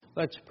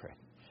Let's pray.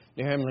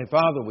 Dear Heavenly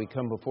Father, we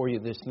come before you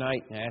this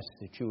night and ask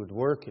that you would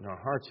work in our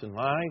hearts and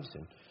lives.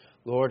 And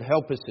Lord,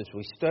 help us as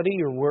we study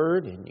your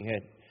word. And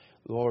yet,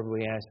 Lord,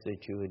 we ask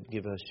that you would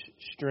give us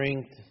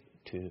strength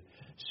to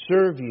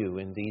serve you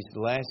in these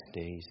last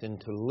days and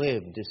to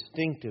live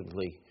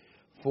distinctively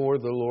for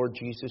the Lord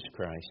Jesus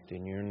Christ.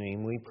 In your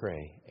name we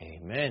pray.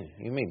 Amen.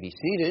 You may be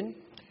seated.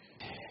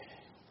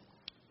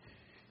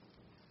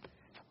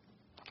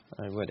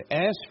 I would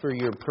ask for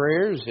your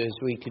prayers as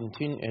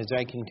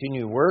I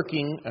continue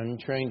working on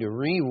trying to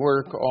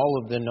rework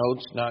all of the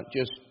notes, not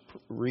just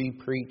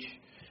re-preach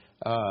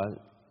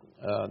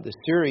the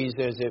series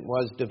as it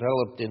was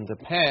developed in the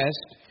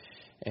past.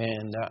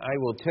 And I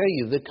will tell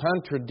you, the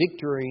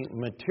contradictory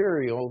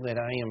material that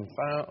I am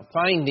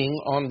finding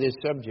on this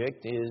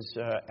subject is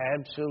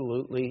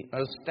absolutely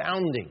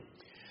astounding.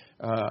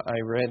 I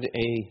read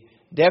a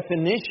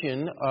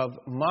definition of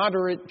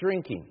moderate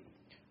drinking,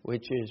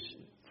 which is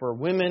for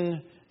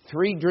women,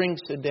 3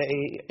 drinks a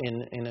day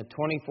in a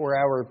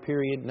 24-hour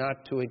period,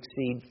 not to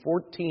exceed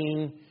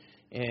 14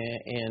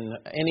 in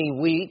any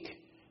week.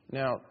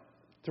 Now,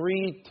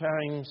 3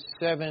 times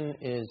 7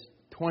 is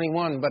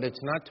 21, but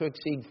it's not to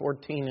exceed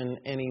 14 in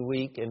any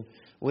week. And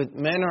with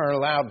men are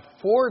allowed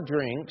 4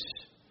 drinks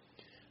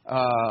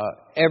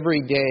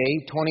every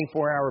day,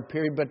 24-hour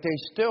period, but they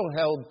still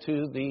held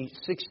to the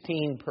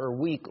 16 per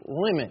week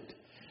limit,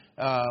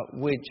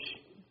 which,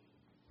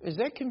 is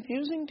that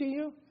confusing to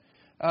you?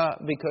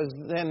 Because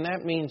then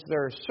that means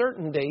there are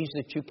certain days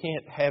that you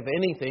can't have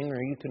anything,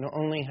 or you can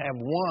only have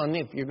 1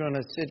 if you're going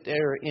to sit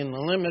there in the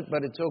limit,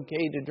 but it's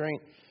okay to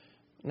drink.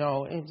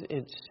 No,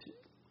 it's...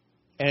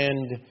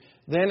 And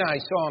then I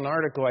saw an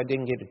article I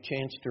didn't get a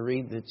chance to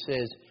read that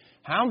says,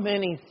 how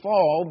many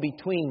fall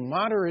between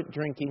moderate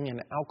drinking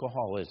and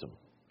alcoholism?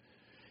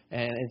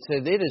 And it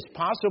said it is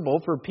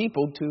possible for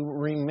people to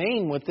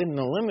remain within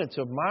the limits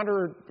of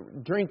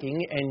moderate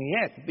drinking and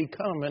yet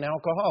become an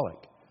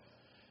alcoholic.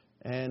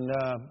 And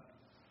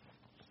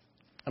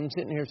I'm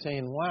sitting here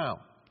saying, wow.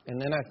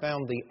 And then I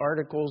found the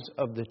articles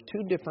of the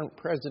 2 different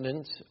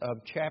presidents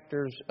of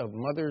chapters of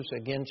Mothers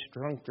Against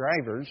Drunk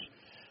Drivers,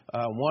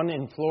 one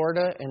in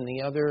Florida and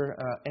the other,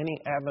 any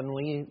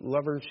Avonlea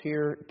lovers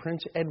here,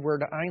 Prince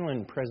Edward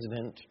Island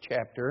president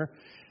chapter.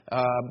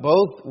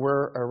 Both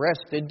were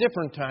arrested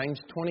different times,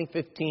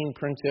 2015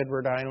 Prince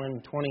Edward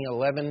Island,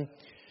 2011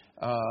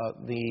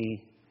 the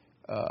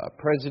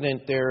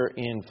president there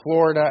in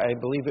Florida, I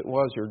believe it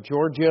was, or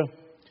Georgia,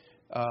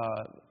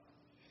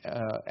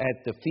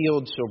 at the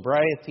field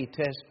sobriety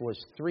test was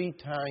 3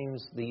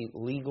 times the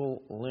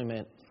legal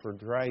limit for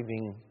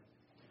driving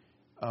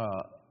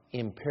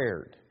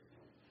impaired.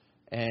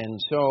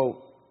 And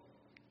so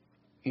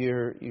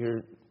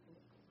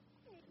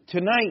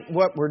tonight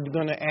what we're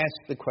going to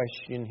ask the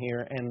question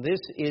here, and this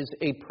is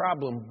a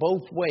problem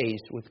both ways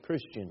with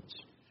Christians.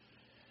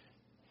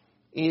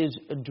 Is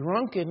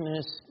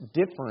drunkenness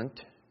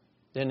different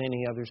than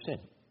any other sin?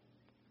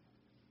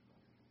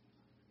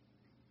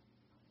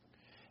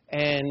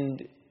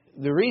 And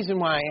the reason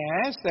why I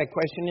ask that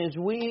question is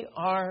we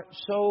are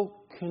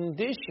so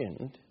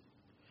conditioned,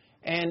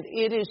 and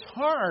it is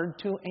hard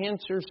to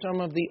answer some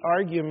of the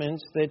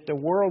arguments that the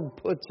world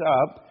puts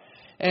up.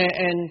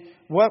 And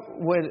what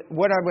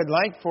I would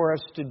like for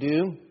us to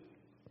do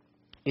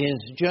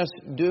is just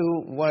do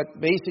what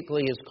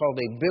basically is called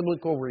a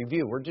biblical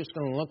review. We're just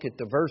going to look at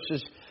the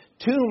verses.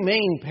 2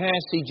 main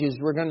passages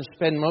we're going to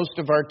spend most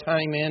of our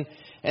time in,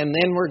 and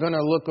then we're going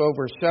to look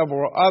over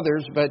several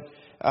others. But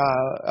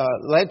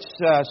let's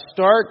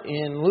start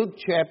in Luke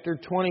chapter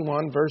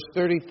 21, verse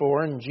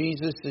 34, and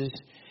Jesus is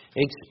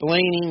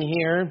explaining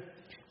here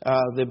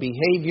the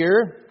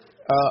behavior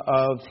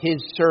of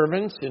His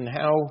servants and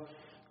how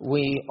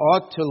we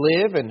ought to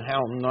live and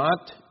how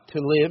not to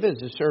live as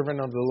a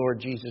servant of the Lord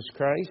Jesus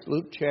Christ.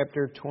 Luke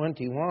chapter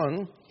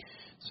 21. For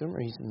some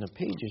reason the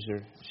pages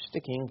are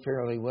sticking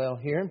fairly well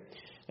here.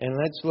 And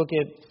let's look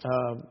at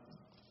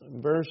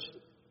verse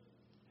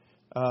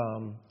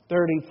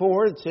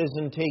 34. It says,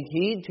 "And take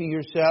heed to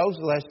yourselves,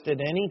 lest at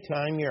any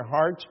time your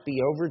hearts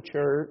be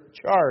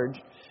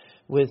overcharged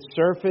with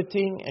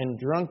surfeiting and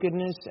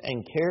drunkenness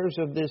and cares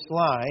of this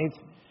life,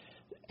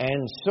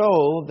 and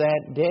so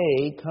that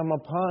day come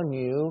upon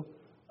you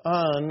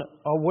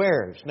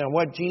unawares." Now,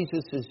 what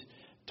Jesus is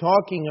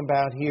talking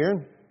about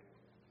here,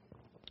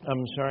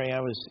 I'm sorry, I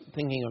was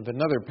thinking of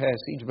another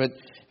passage, but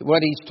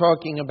what He's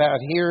talking about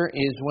here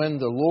is when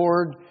the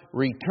Lord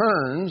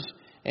returns,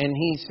 and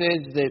He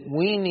says that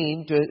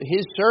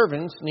His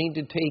servants need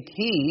to take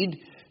heed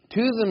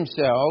to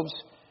themselves,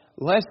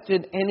 lest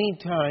at any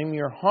time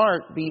your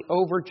heart be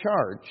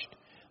overcharged,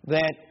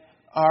 that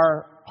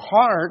our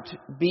heart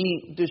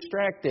be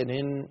distracted.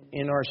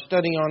 In our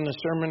study on the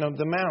Sermon of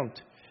the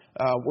Mount,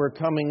 we're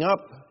coming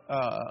up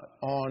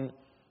on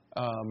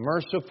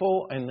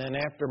merciful, and then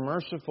after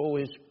merciful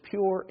is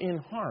pure in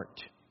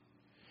heart.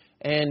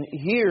 And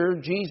here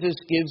Jesus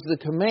gives the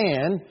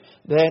command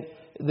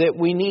that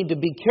we need to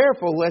be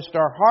careful lest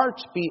our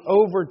hearts be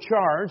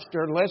overcharged,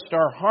 or lest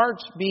our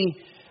hearts be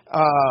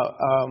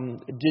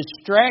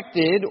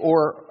distracted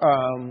or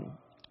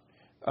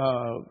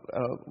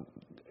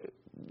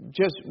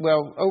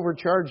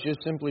overcharged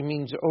just simply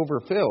means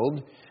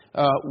overfilled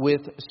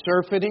with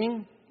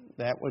surfeiting.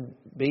 That would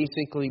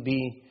basically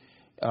be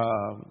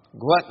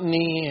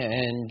gluttony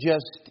and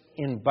just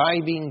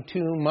imbibing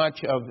too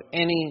much of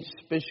any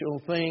special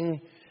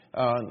thing.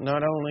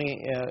 Not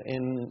only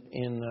in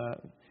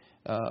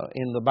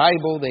the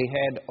Bible they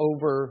had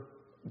over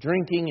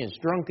drinking as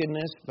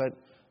drunkenness, but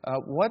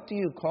what do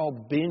you call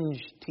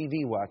binge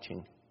TV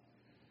watching?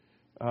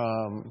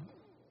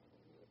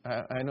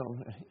 I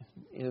don't.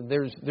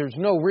 There's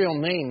no real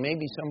name.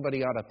 Maybe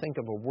somebody ought to think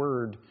of a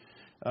word.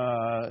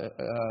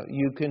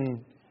 You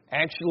can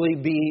actually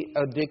be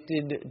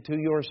addicted to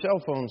your cell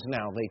phones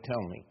now, they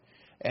tell me.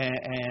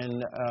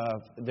 And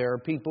there are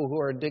people who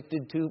are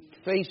addicted to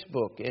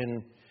Facebook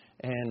and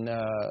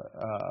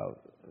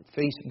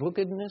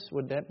Facebookedness.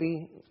 Would that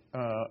be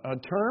a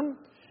term?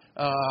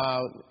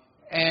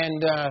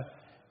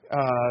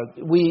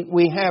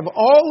 We have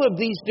all of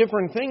these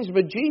different things,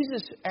 but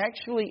Jesus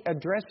actually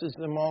addresses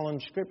them all in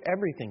Scripture.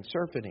 Everything,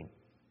 surfeiting.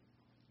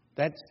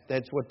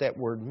 That's what that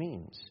word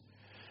means.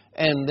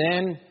 And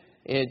then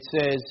it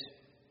says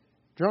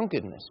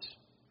drunkenness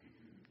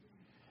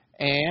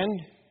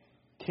and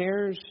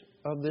cares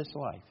of this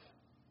life.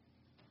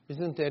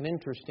 Isn't that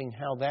interesting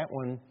how that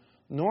one,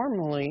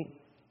 normally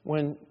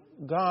when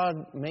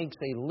God makes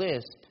a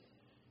list,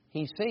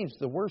 He saves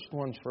the worst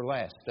ones for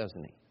last,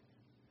 doesn't He?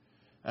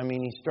 I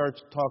mean, He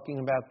starts talking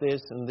about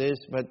this and this,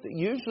 but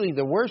usually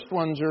the worst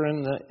ones are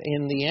in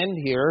the end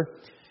here.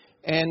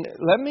 And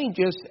let me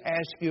just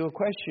ask you a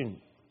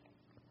question.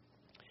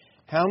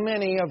 How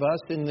many of us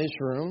in this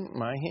room,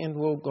 my hand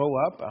will go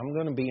up, I'm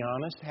going to be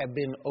honest, have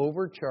been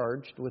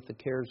overcharged with the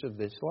cares of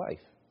this life?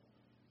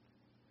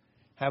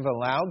 Have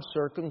allowed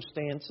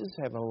circumstances,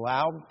 have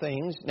allowed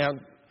things. Now,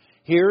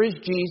 here is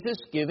Jesus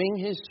giving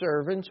His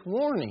servants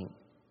warning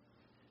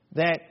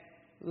that,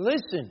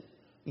 listen,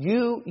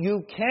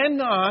 you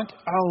cannot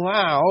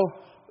allow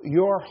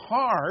your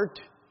heart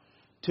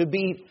to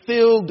be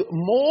filled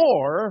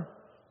more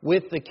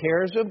with the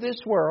cares of this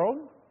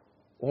world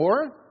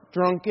or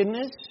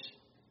drunkenness,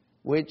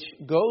 which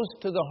goes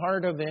to the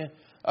heart of the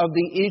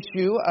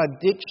issue.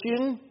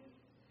 Addiction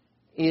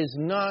is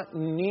not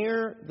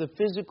near the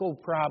physical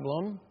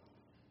problem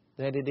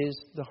that it is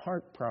the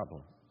heart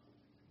problem.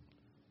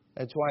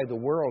 That's why the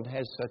world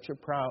has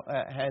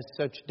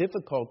such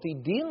difficulty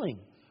dealing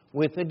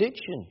with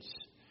addictions.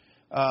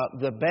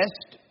 The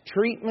best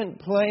treatment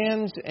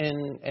plans,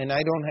 and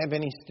I don't have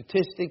any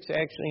statistics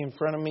actually in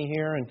front of me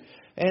here, and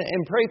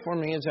pray for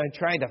me as I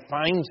try to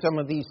find some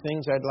of these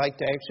things. I'd like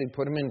to actually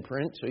put them in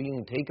print so you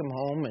can take them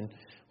home, and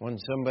when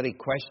somebody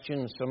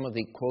questions some of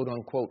the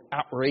quote-unquote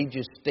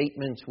outrageous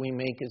statements we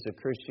make as a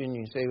Christian,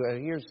 you say, well,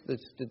 here's the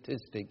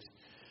statistics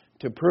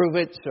to prove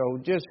it. So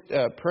just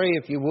pray,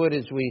 if you would,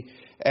 as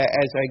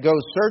I go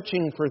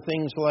searching for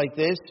things like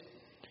this.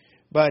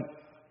 But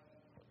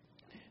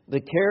the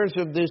cares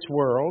of this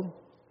world,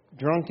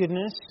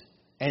 drunkenness,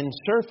 and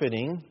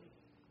surfeiting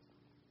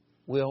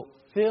will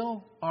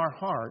fill our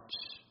hearts,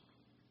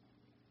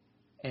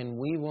 and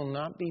we will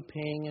not be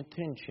paying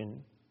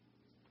attention,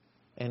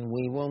 and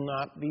we will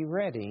not be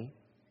ready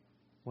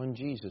when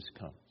Jesus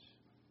comes.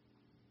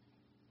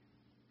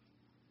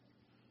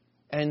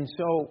 And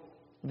so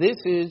this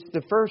is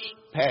the first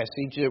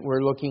passage that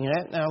we're looking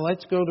at. Now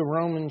let's go to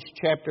Romans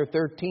chapter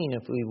 13,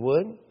 if we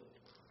would.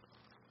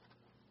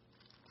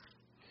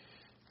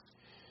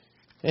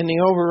 And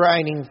the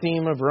overriding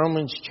theme of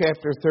Romans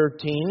chapter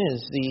 13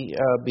 is the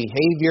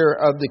behavior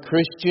of the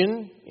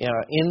Christian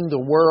in the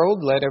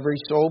world. Let every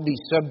soul be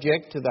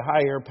subject to the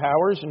higher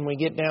powers. And we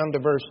get down to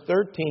verse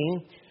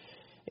 13.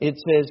 It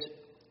says,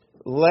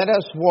 let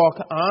us walk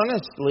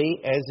honestly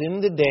as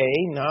in the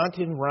day, not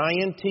in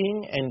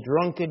rioting and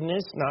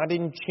drunkenness, not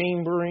in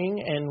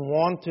chambering and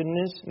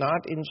wantonness,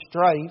 not in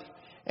strife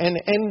and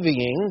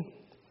envying.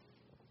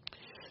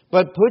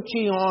 But put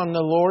ye on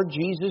the Lord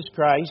Jesus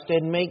Christ,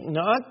 and make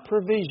not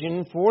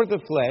provision for the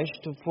flesh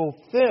to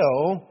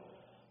fulfill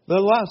the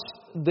lust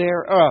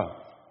thereof.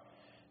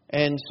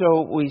 And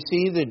so we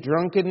see the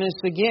drunkenness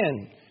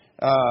again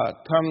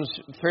comes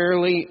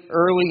fairly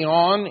early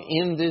on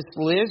in this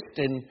list,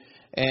 and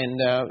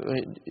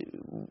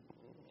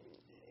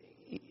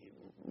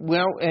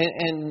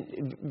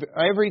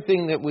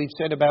everything that we've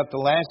said about the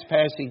last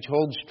passage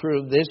holds true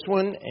of this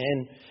one,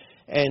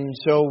 and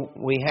so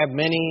we have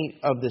many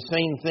of the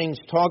same things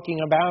talking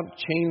about.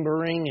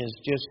 Chambering is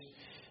just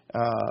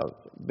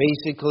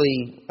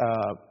basically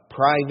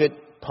private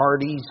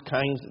parties,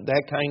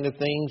 that kind of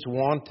things.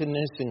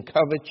 Wantonness and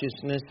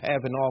covetousness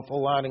have an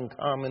awful lot in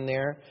common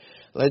there.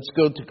 Let's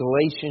go to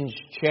Galatians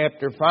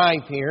chapter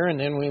 5 here, and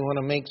then we want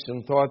to make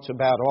some thoughts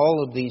about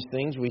all of these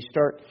things. We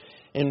start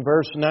in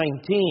verse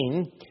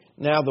 19.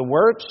 Now the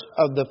works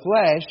of the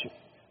flesh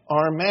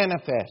are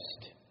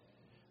manifest,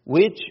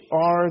 which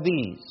are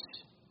these.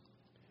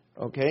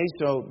 Okay,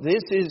 so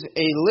this is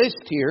a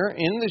list here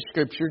in the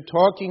Scripture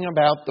talking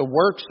about the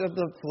works of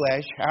the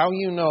flesh. How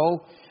you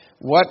know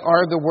what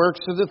are the works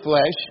of the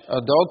flesh: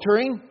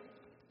 adultery,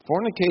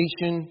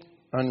 fornication,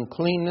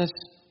 uncleanness,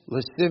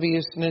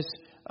 lasciviousness,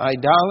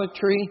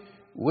 idolatry,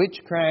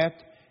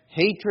 witchcraft,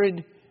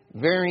 hatred,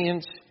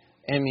 variance,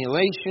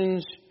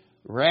 emulations,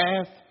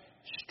 wrath,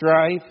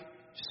 strife,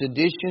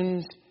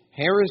 seditions,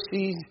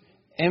 heresies,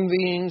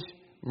 envyings,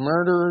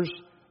 murders,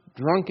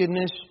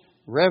 drunkenness,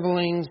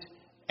 revelings,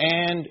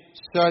 and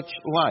such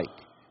like,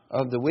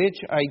 of the which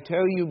I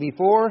tell you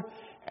before,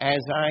 as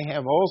I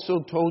have also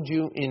told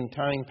you in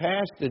time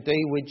past, that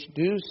they which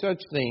do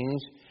such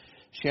things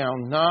shall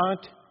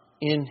not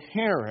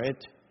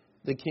inherit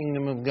the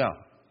kingdom of God.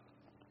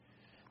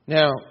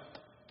 Now,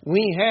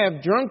 we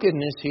have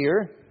drunkenness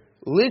here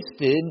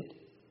listed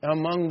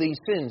among these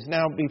sins.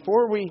 Now,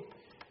 before we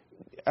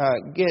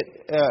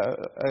get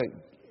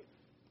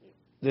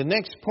the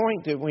next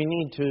point that we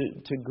need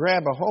to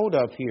grab a hold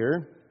of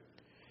here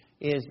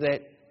is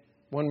that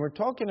when we're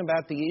talking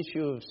about the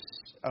issue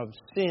of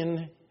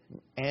sin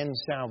and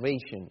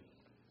salvation,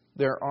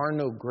 there are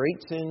no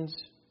great sins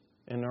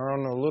and there are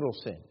no little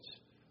sins.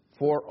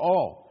 For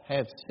all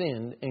have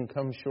sinned and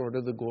come short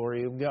of the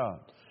glory of God.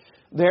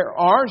 There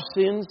are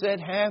sins that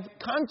have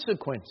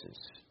consequences.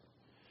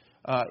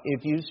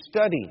 If you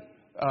study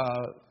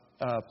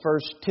 1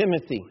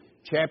 Timothy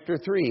chapter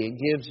 3, it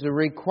gives the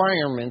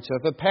requirements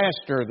of a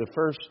pastor. The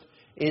first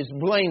is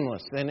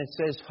blameless. Then it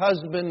says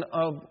husband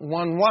of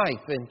one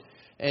wife.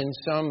 And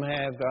some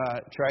have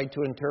tried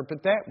to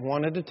interpret that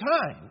one at a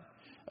time,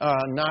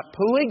 not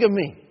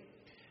polygamy.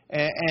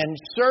 And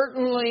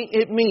certainly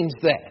it means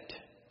that.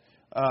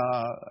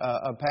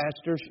 A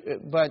pastor,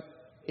 but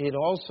it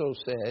also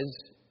says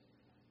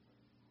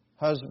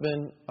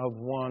husband of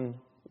one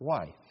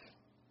wife.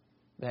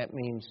 That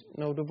means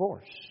no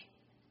divorce.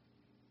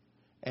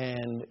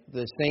 And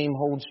the same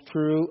holds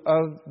true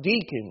of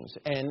deacons.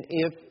 And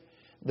if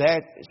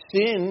that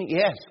sin,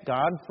 yes,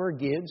 God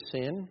forgives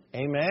sin.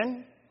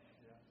 Amen?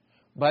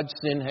 But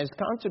sin has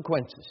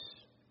consequences.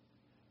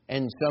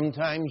 And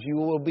sometimes you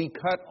will be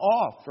cut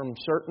off from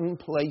certain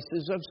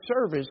places of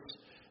service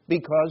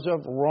because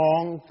of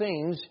wrong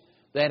things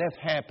that have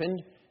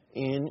happened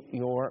in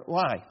your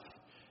life.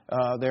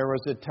 There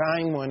was a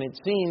time when it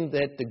seemed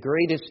that the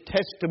greatest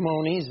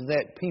testimonies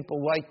that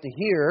people like to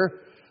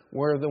hear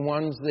were the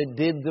ones that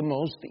did the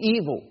most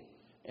evil.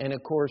 And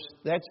of course,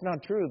 that's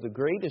not true. The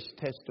greatest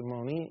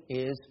testimony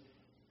is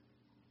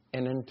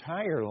an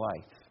entire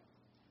life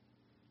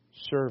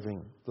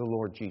serving the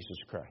Lord Jesus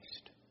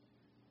Christ.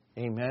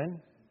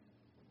 Amen?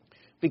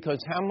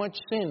 Because how much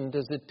sin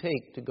does it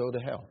take to go to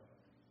hell?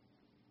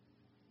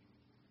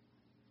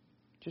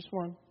 Just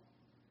one.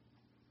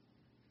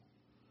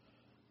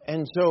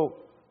 And so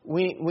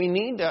we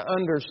need to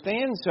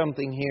understand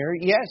something here.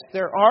 Yes,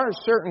 there are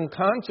certain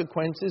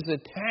consequences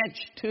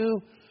attached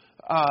to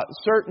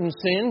certain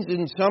sins,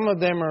 and some of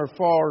them are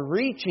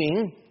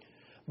far-reaching.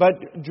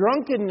 But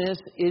drunkenness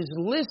is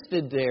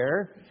listed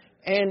there,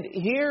 and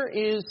here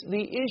is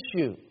the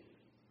issue.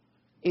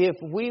 If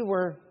we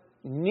were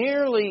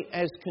nearly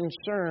as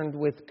concerned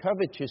with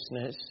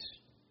covetousness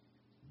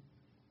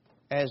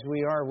as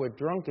we are with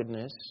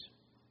drunkenness,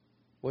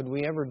 would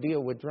we ever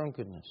deal with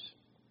drunkenness?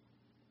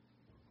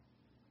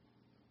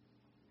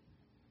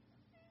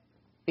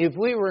 If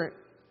we were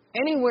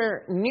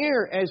anywhere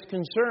near as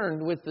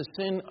concerned with the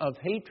sin of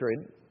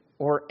hatred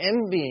or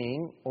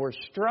envying or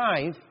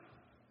strife,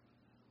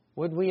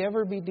 would we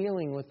ever be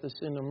dealing with the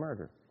sin of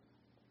murder?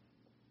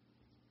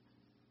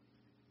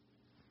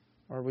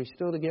 Are we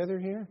still together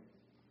here?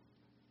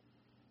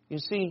 You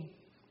see,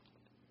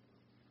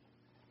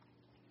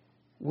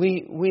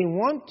 we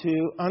want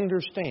to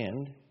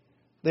understand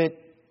that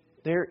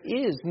there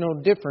is no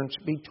difference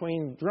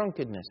between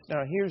drunkenness.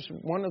 Now, here's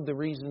one of the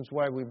reasons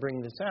why we bring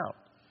this out,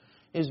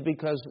 is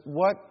because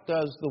what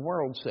does the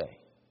world say?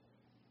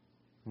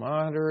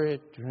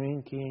 Moderate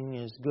drinking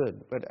is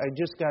good. But I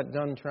just got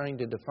done trying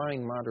to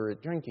define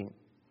moderate drinking.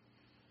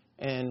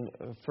 And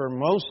for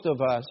most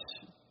of us,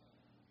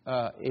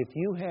 if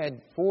you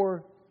had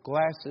 4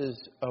 glasses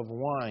of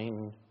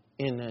wine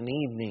in an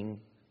evening,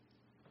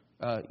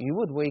 you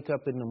would wake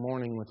up in the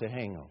morning with a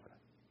hangover.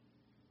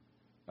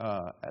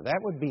 That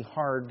would be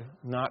hard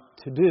not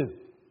to do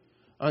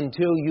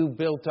until you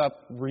built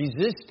up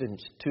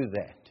resistance to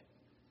that.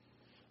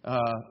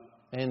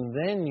 And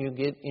then you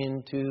get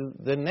into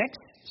the next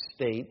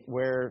state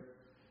where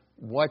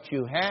what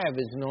you have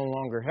is no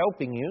longer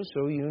helping you,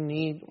 so you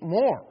need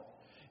more.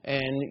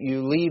 And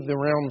you leave the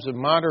realms of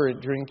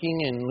moderate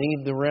drinking and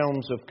leave the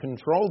realms of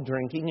controlled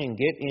drinking and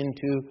get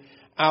into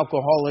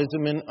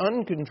alcoholism and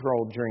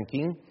uncontrolled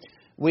drinking.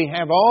 We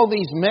have all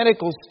these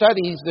medical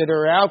studies that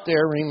are out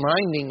there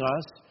reminding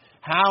us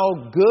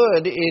how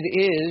good it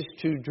is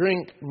to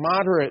drink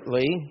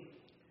moderately.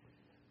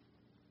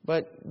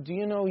 But do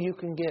you know you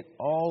can get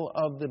all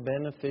of the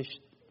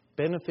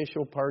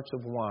beneficial parts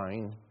of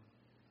wine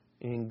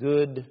in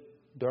good,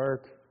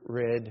 dark,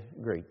 red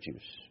grape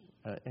juice?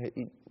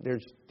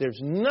 There's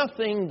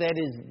nothing that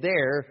is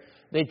there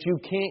that you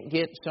can't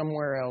get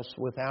somewhere else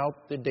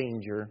without the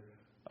danger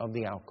of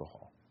the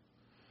alcohol.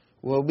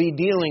 We'll be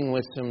dealing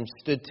with some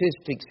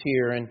statistics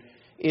here, and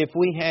if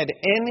we had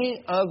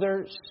any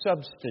other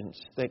substance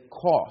that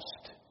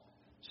cost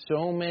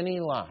so many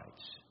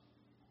lives.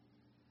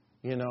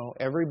 You know,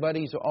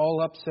 everybody's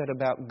all upset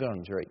about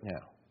guns right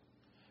now.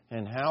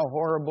 And how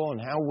horrible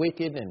and how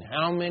wicked and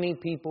how many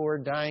people are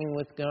dying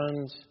with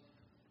guns.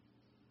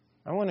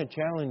 I want to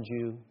challenge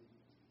you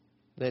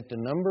that the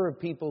number of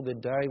people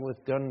that die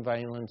with gun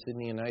violence in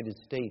the United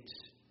States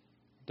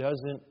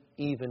doesn't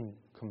even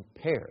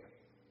compare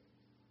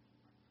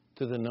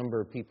to the number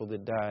of people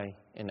that die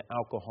in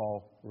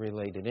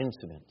alcohol-related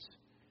incidents.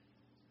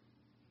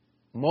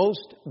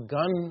 Most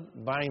gun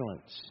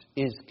violence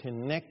is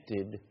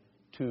connected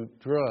to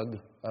drug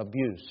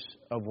abuse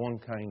of one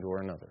kind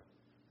or another.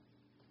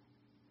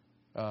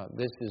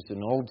 This is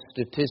an old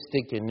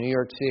statistic in New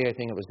York City. I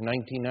think it was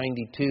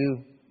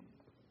 1992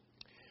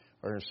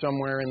 or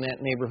somewhere in that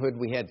neighborhood.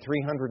 We had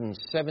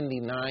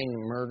 379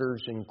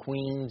 murders in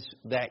Queens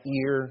that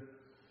year,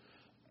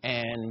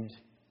 and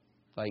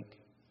like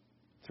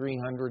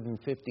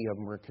 350 of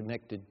them were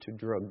connected to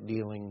drug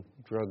dealing,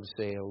 drug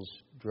sales,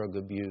 drug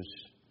abuse.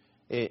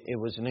 It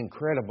was an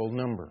incredible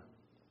number.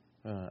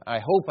 I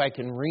hope I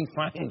can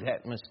refine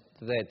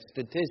that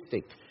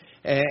statistic.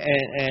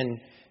 And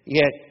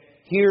yet,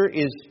 here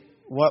is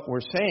what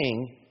we're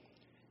saying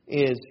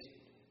is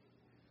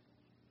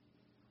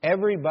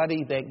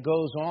everybody that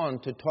goes on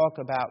to talk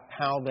about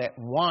how that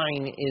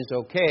wine is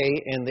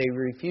okay and they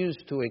refuse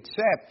to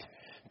accept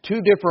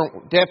two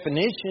different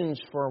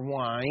definitions for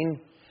wine,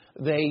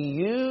 they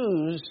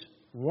use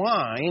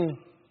wine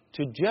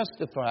to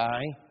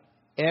justify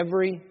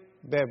every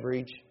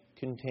beverage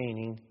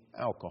containing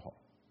alcohol.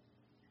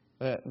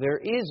 There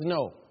is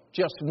no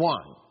just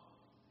one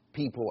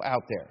people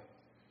out there.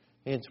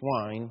 It's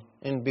wine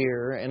and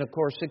beer. And of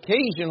course,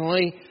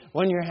 occasionally,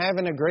 when you're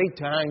having a great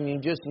time, you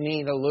just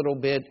need a little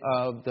bit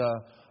of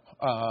the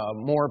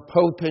more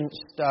potent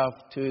stuff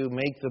to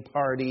make the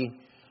party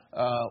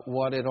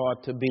what it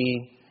ought to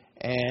be.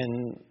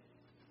 And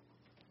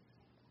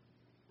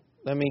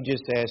let me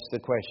just ask the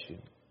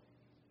question.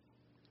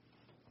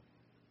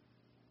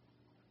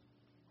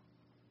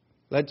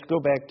 Let's go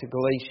back to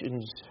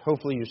Galatians.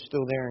 Hopefully you're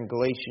still there in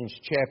Galatians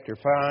chapter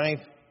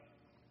 5.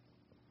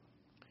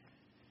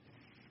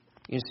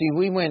 You see,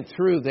 we went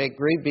through that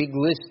great big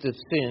list of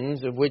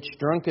sins, of which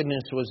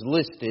drunkenness was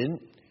listed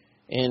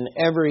in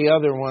every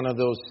other one of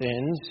those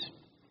sins.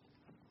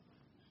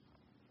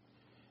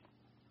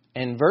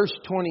 And verse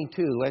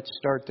 22, let's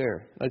start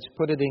there. Let's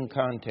put it in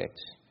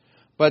context.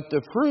 But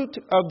the fruit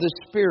of the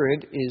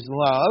Spirit is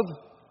love,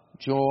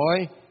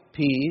 joy,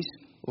 peace,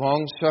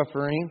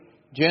 long-suffering,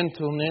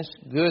 gentleness,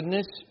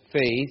 goodness,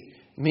 faith,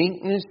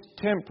 meekness,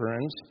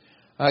 temperance.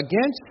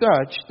 Against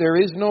such there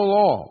is no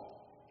law.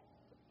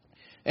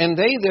 And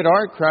they that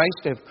are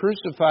Christ have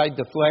crucified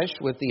the flesh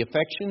with the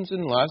affections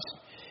and lusts.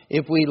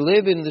 If we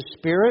live in the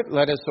Spirit,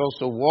 let us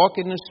also walk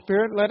in the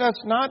Spirit. Let us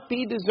not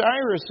be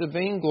desirous of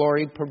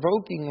vainglory,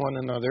 provoking one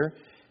another,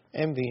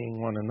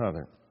 envying one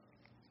another.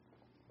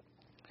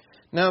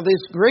 Now,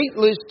 this great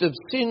list of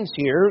sins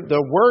here,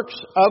 the works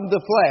of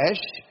the flesh,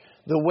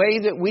 the way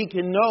that we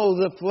can know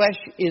the flesh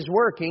is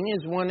working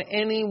is when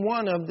any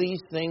one of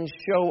these things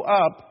show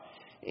up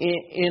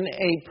in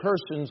a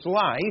person's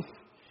life,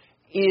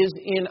 is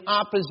in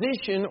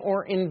opposition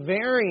or in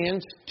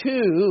variance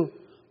to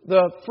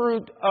the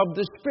fruit of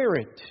the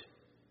Spirit.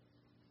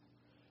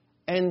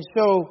 And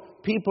so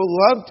people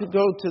love to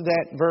go to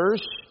that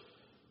verse,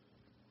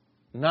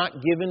 not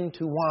given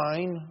to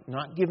wine,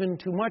 not given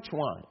too much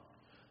wine.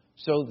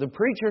 So the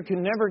preacher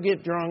can never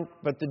get drunk,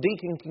 but the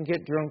deacon can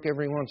get drunk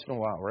every once in a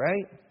while,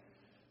 right?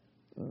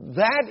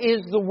 That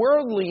is the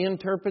worldly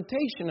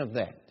interpretation of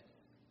that.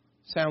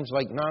 Sounds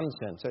like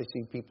nonsense. I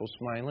see people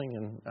smiling,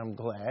 and I'm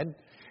glad.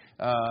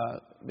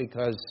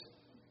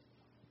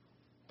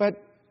 But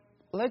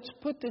let's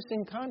put this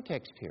in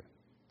context here.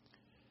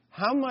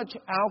 How much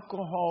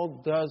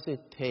alcohol does it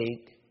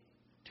take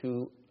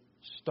to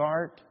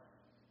start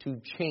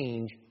to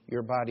change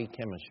your body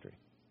chemistry?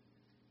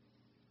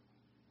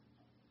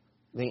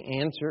 The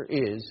answer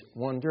is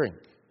one drink.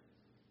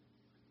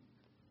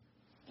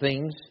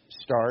 Things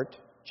start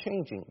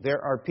changing.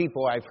 There are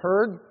people I've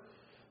heard.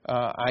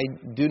 I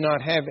do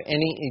not have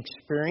any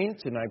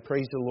experience, and I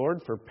praise the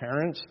Lord for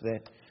parents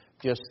that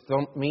just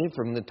thumped me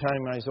from the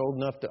time I was old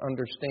enough to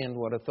understand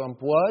what a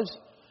thump was.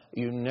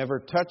 You never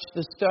touch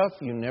the stuff.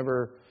 You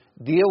never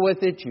deal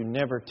with it. You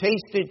never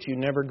taste it. You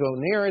never go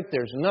near it.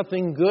 There's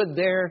nothing good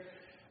there.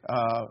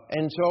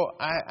 And so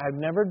I've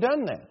never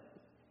done that.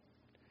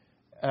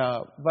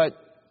 But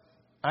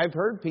I've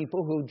heard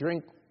people who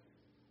drink,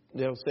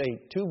 they'll say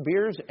 2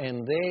 beers,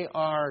 and they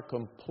are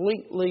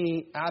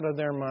completely out of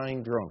their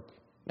mind drunk.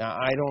 Now,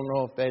 I don't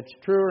know if that's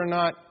true or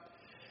not.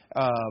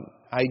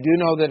 I do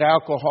know that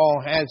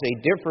alcohol has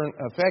a different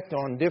effect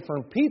on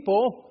different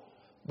people,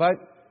 but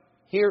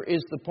here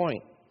is the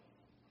point.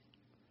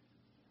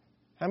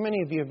 How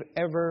many of you have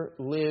ever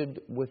lived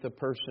with a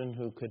person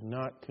who could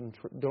not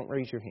control, don't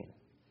raise your hand,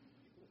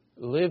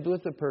 lived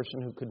with a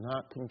person who could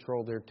not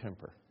control their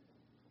temper,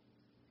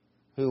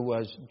 who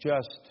was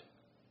just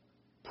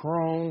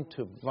prone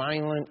to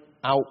violent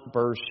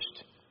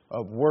outbursts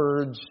of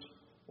words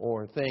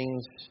or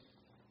things?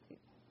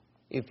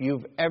 If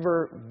you've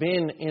ever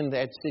been in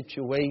that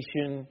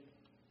situation,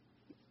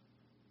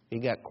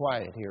 you got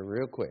quiet here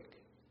real quick,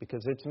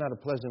 because it's not a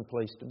pleasant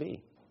place to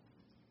be.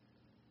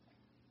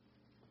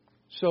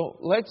 So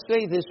let's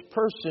say this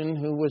person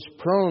who was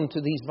prone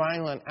to these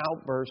violent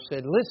outbursts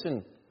said,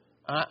 listen,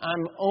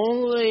 I'm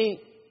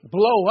only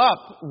blow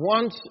up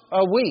once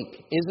a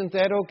week. Isn't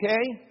that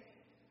okay?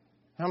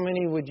 How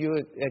many would you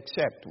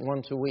accept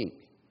once a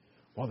week?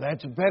 Well,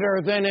 that's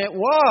better than it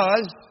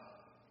was.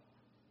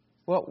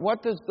 Well,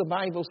 what does the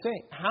Bible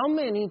say? How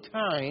many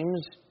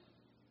times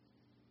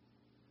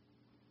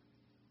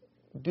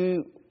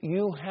do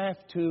you have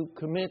to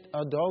commit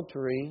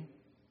adultery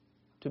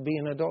to be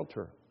an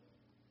adulterer?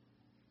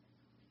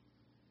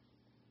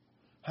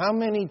 How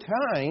many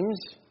times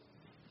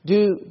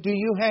do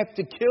you have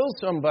to kill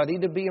somebody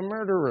to be a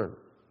murderer?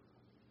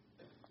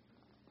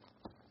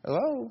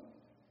 Hello?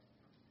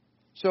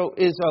 So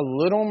is a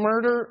little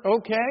murder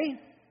okay?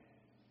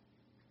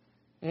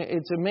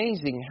 It's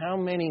amazing how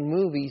many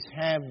movies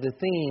have the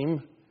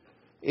theme,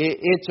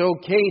 it's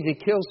okay to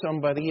kill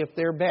somebody if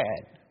they're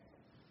bad.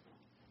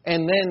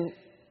 And then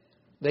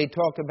they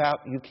talk about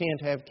you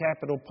can't have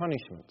capital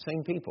punishment.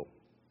 Same people.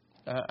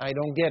 I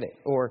don't get it.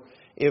 Or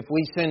if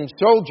we send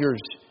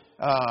soldiers,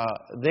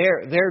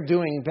 they're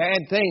doing bad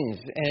things.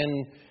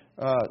 And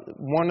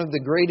one of the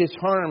greatest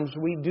harms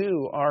we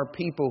do our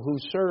people who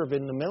serve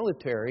in the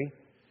military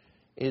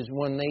is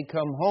when they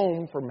come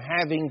home from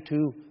having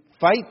to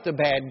fight the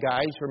bad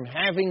guys, from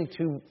having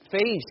to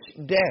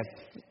face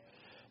death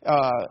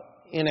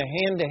in a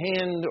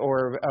hand-to-hand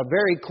or a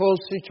very close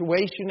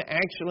situation,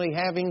 actually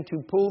having to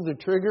pull the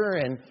trigger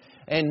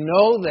and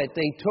know that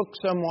they took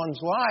someone's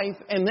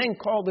life and then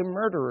call them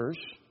murderers,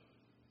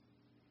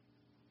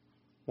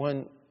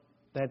 when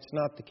that's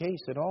not the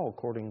case at all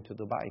according to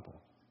the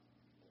Bible.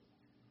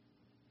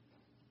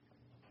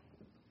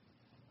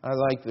 I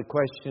like the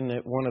question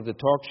that one of the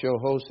talk show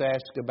hosts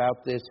asked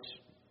about this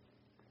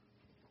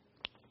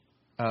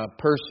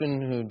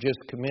person who just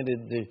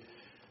committed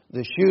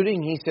the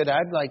shooting. He said,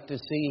 I'd like to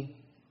see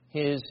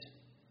his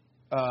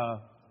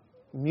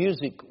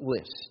music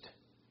list.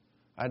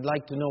 I'd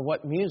like to know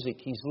what music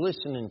he's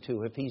listening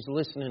to. If he's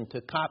listening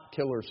to cop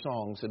killer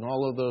songs and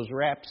all of those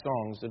rap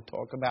songs that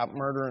talk about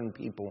murdering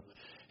people.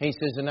 He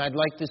says, and I'd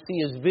like to see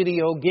his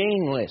video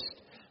game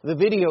list. The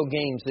video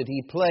games that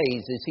he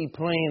plays. Is he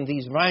playing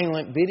these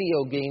violent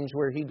video games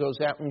where he goes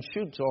out and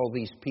shoots all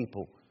these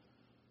people?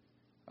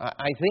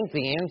 I think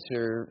the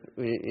answer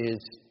is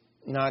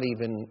not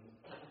even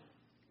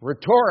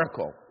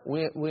rhetorical.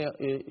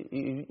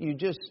 You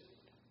just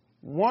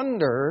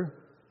wonder,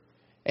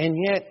 and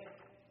yet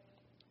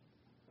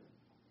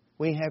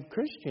we have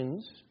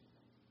Christians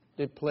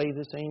that play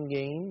the same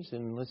games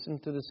and listen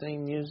to the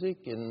same music,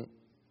 and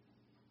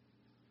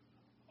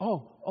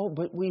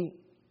but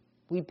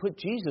we put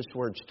Jesus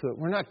words to it.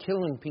 We're not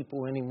killing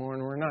people anymore,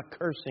 and we're not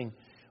cursing.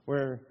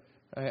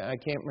 I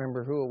can't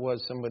remember who it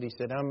was. Somebody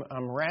said,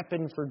 I'm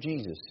rapping for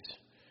Jesus.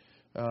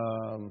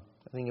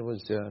 I think it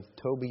was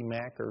Toby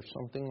Mac or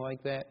something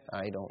like that.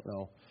 I don't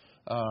know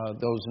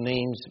those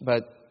names.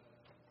 But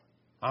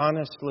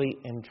honestly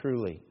and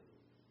truly,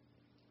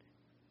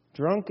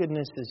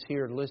 drunkenness is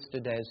here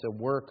listed as a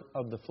work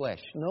of the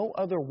flesh. No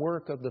other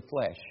work of the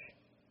flesh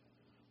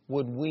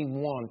would we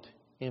want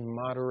in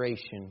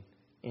moderation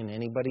in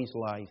anybody's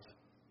life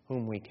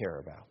whom we care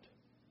about.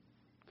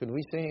 Could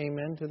we say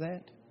amen to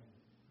that?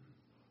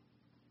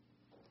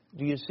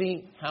 Do you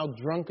see how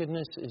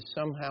drunkenness is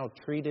somehow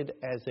treated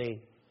as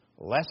a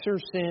lesser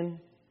sin?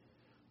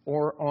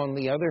 Or on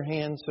the other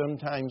hand,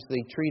 sometimes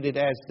they treat it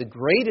as the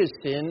greatest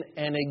sin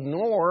and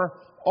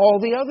ignore all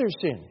the other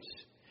sins.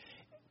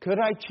 Could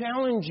I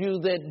challenge you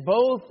that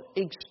both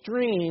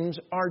extremes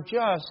are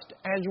just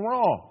as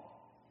wrong?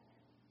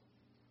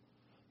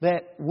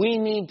 That we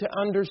need to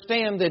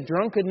understand that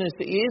drunkenness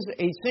is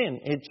a sin.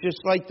 It's just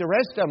like the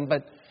rest of them.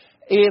 But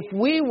if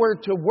we were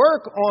to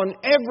work on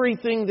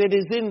everything that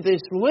is in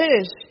this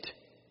list,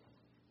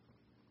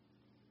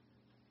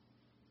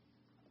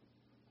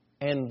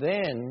 and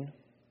then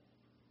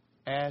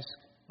ask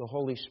the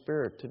Holy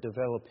Spirit to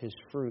develop His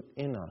fruit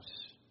in us,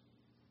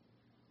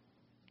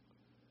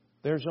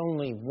 there's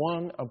only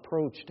one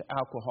approach to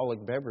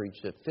alcoholic beverage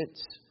that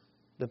fits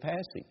the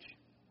passage.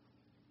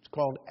 It's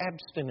called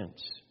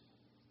abstinence.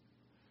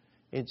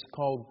 It's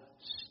called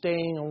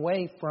staying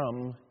away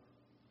from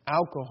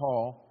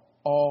alcohol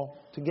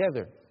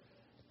altogether.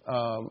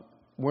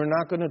 We're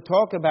not going to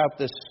talk about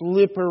the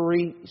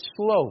slippery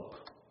slope,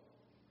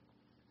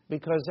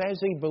 because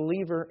as a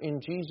believer in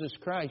Jesus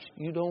Christ,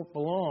 you don't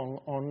belong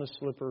on the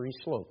slippery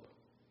slope.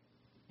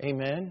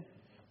 Amen?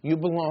 You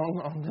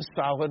belong on the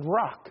solid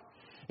rock.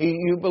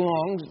 You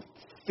belong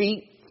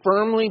feet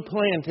firmly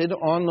planted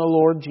on the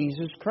Lord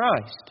Jesus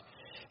Christ.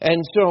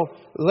 And so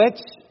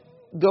let's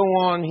go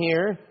on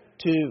here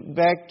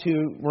back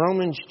to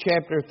Romans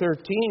chapter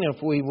 13,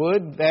 if we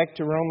would. Back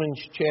to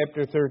Romans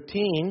chapter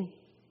 13.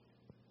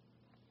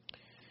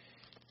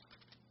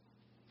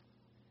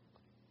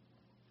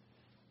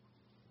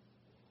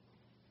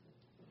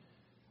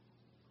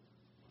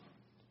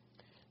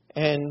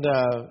 And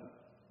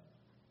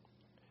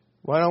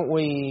Why don't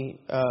we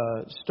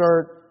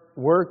start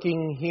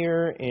working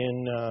here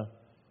in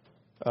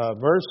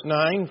verse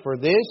 9 for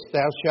this: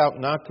 thou shalt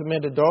not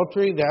commit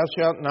adultery, thou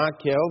shalt not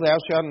kill, thou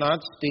shalt not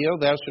steal,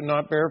 thou shalt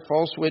not bear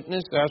false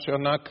witness, thou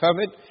shalt not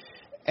covet.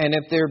 And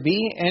if there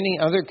be any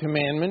other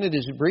commandment, it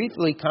is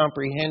briefly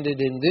comprehended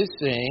in this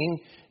saying,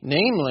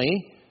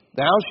 namely,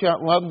 thou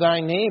shalt love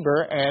thy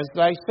neighbor as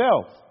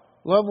thyself.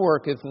 Love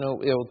worketh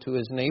no ill to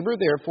his neighbor,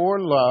 therefore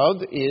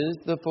love is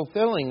the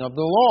fulfilling of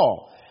the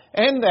law.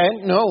 And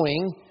that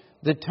knowing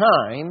the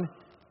time,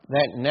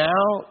 that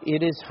now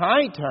it is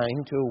high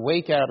time to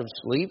awake out of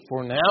sleep,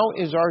 for now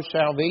is our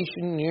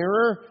salvation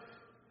nearer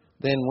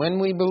than when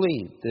we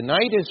believed. The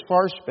night is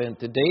far spent,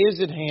 the day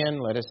is at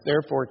hand. Let us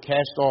therefore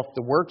cast off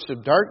the works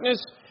of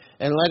darkness,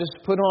 and let us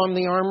put on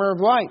the armor of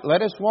light.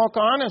 Let us walk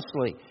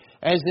honestly,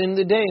 as in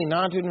the day,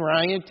 not in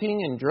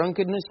rioting and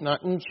drunkenness,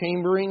 not in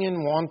chambering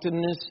and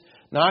wantonness,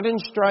 not in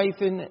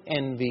strife and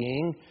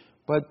envying,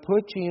 but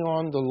put ye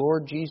on the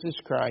Lord Jesus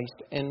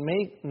Christ, and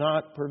make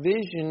not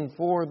provision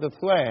for the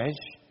flesh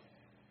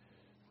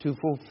to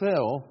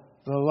fulfill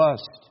the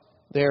lust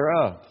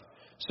thereof.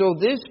 So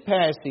this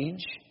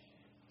passage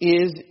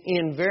is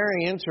in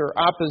variance or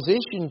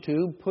opposition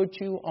to put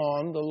you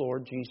on the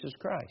Lord Jesus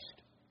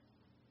Christ.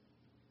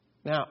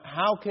 Now,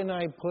 how can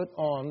I put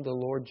on the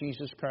Lord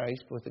Jesus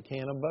Christ with a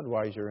can of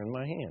Budweiser in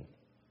my hand?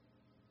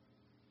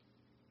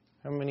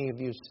 How many of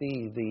you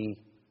see the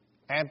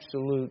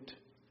absolute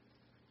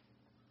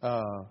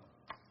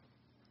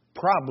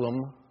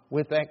problem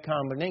with that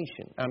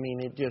combination? I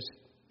mean, it just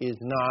is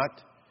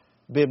not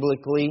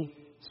biblically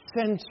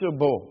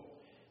sensible.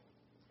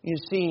 You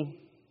see,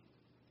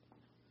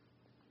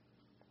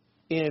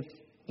 if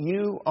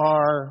you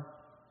are,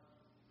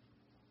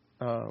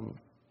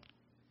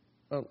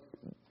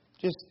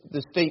 just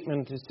the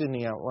statement is in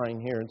the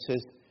outline here. It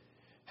says,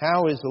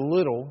 how is a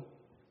little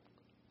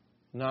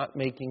not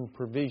making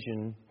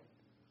provision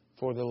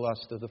for the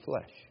lust of the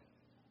flesh?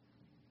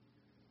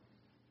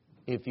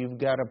 If you've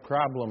got a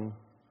problem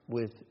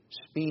with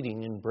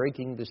speeding and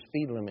breaking the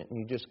speed limit and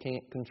you just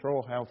can't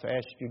control how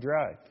fast you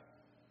drive,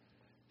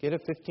 get a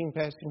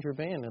 15-passenger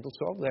van. It'll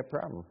solve that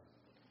problem.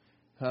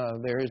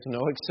 There is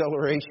no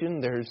acceleration.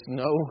 There's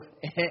no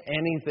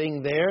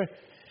anything there.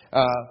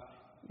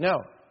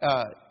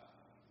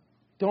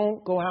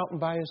 Don't go out and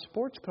buy a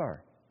sports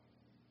car.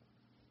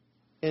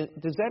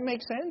 Does that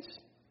make sense?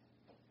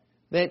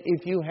 That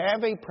if you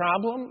have a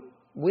problem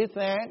with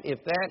that,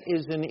 if that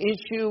is an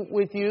issue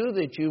with you,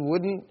 that you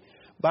wouldn't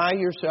buy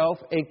yourself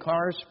a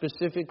car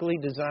specifically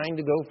designed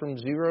to go from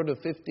 0 to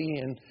 50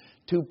 in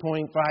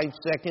 2.5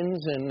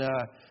 seconds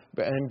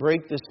and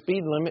break the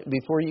speed limit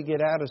before you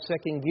get out of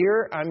second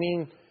gear. I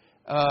mean,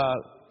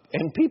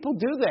 and people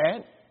do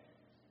that.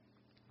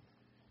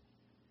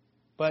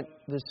 But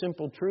the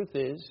simple truth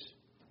is,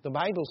 the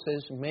Bible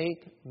says,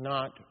 make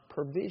not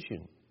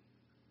provision.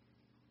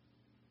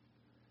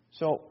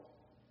 So,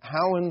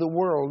 how in the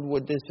world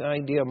would this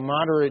idea of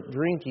moderate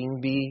drinking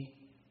be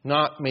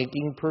not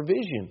making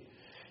provision?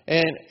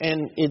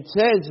 And it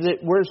says that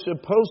we're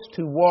supposed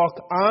to walk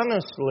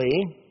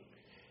honestly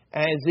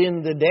as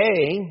in the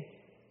day.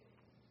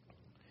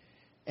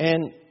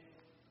 And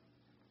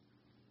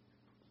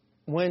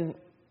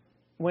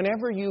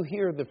whenever you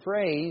hear the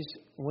phrase,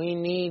 we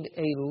need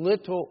a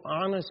little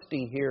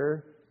honesty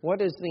here, what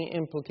is the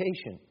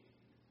implication?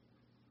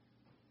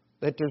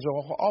 That there's an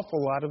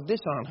awful lot of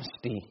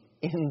dishonesty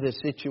in the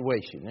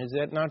situation. Is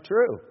that not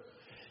true?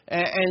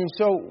 And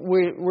so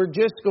we're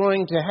just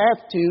going to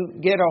have to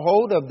get a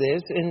hold of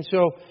this. And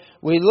so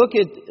we look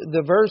at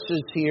the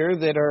verses here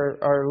that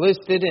are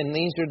listed, and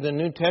these are the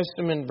New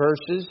Testament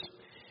verses.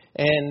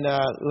 And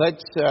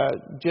let's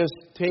just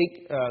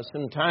take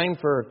some time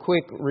for a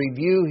quick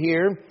review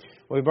here.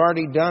 We've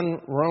already done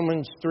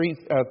Romans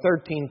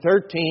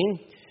 13:13.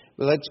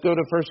 But let's go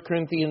to 1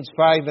 Corinthians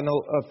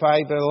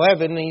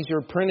 5:11. These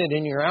are printed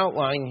in your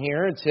outline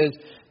here. It says,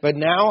 but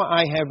now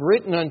I have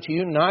written unto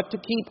you not to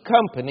keep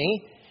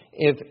company,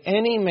 if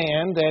any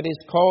man that is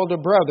called a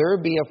brother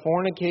be a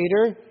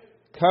fornicator,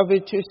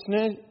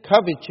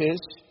 covetous,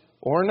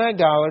 or an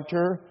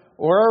idolater,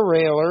 or a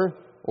railer,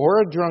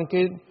 or a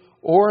drunkard,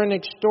 or an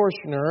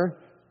extortioner,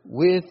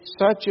 with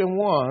such a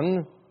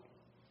one,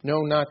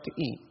 no, not to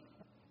eat.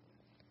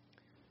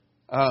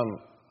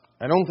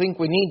 I don't think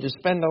we need to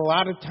spend a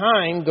lot of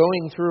time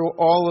going through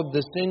all of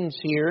the sins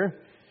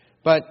here,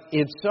 but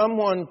if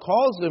someone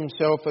calls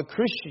himself a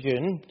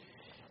Christian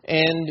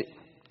and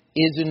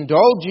is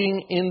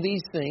indulging in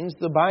these things,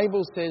 the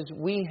Bible says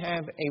we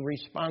have a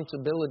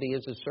responsibility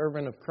as a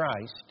servant of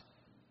Christ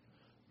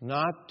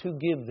not to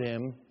give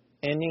them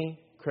any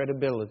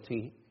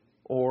credibility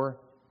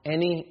or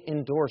any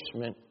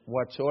endorsement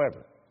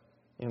whatsoever.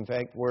 In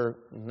fact, we're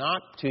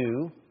not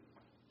to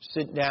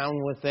sit down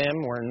with them.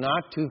 We're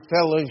not to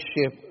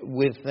fellowship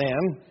with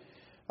them.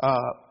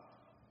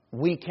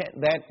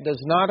 That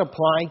does not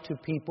apply to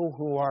people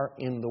who are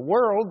in the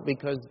world,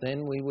 because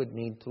then we would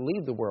need to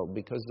leave the world,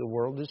 because the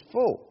world is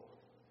full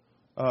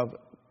of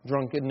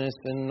drunkenness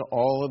and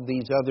all of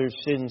these other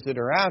sins that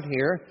are out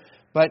here.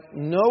 But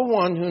no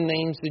one who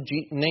names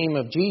the name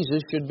of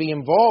Jesus should be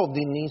involved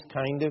in these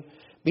kind of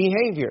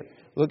behavior.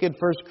 Look at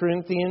 1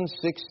 Corinthians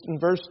 6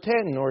 and verse 10.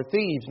 Nor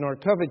thieves, nor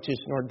covetous,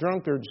 nor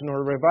drunkards,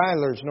 nor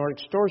revilers, nor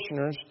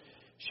extortioners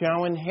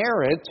shall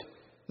inherit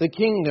the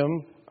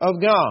kingdom of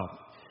God.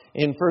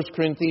 In 1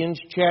 Corinthians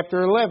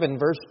chapter 11,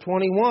 verse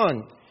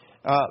 21,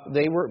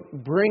 they were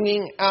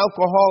bringing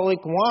alcoholic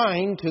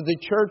wine to the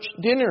church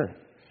dinner.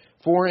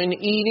 For in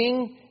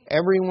eating,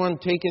 everyone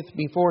taketh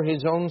before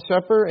his own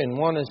supper, and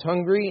one is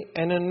hungry,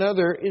 and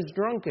another is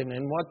drunken.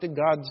 And what did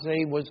God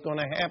say was going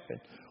to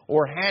happen,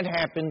 or had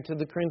happened to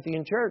the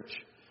Corinthian church?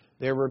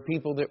 There were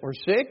people that were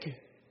sick,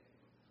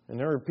 and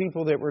there were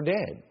people that were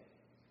dead.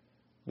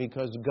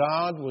 Because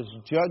God was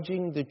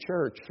judging the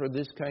church for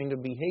this kind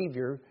of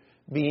behavior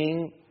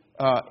being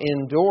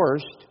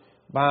endorsed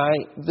by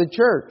the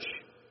church.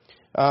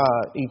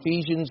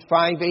 Ephesians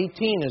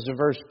 5:18 is a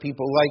verse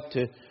people like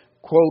to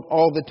quote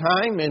all the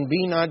time. And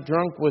be not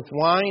drunk with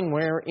wine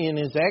wherein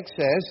is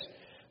excess,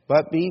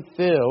 but be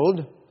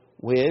filled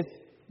with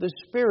the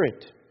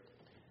Spirit.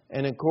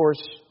 And of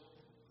course,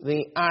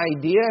 the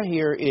idea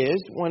here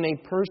is when a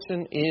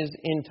person is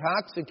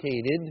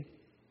intoxicated,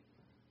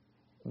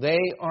 they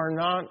are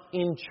not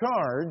in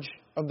charge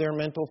of their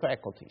mental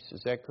faculties.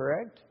 Is that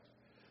correct?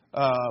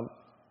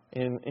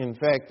 In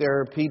fact, there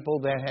are people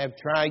that have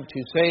tried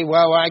to say,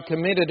 well, I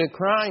committed a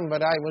crime,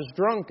 but I was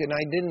drunk and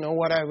I didn't know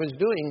what I was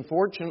doing.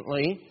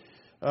 Fortunately,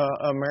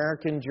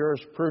 American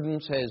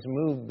jurisprudence has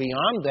moved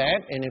beyond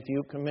that, and if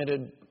you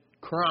committed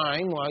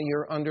crime while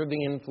you're under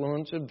the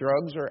influence of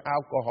drugs or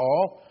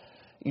alcohol,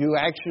 you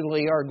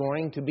actually are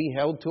going to be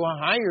held to a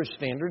higher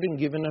standard and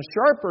given a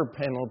sharper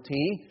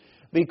penalty,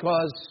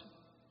 because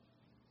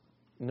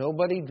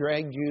nobody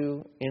dragged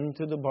you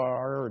into the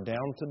bar or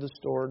down to the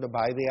store to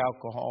buy the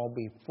alcohol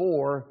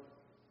before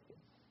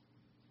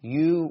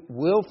you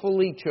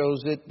willfully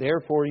chose it.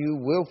 Therefore, you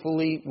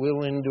willfully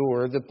will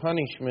endure the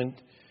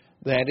punishment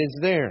that is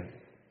there.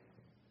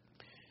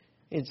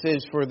 It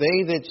says, for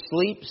they that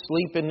sleep,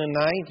 sleep in the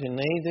night, and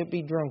they that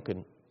be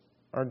drunken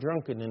are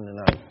drunken in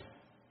the night.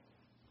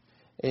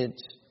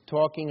 It's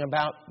talking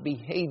about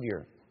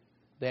behavior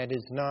that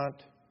is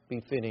not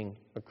befitting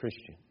a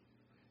Christian.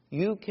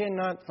 You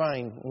cannot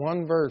find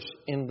one verse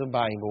in the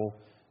Bible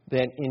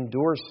that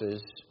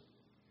endorses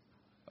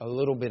a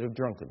little bit of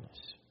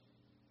drunkenness.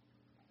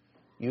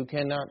 You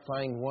cannot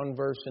find one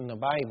verse in the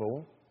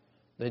Bible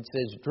that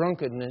says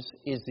drunkenness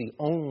is the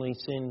only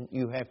sin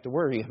you have to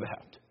worry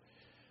about.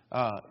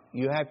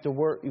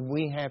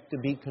 We have to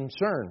be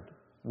concerned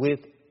with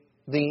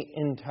the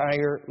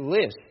entire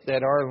list,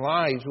 that our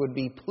lives would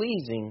be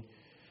pleasing,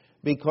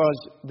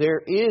 because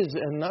there is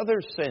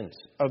another sense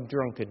of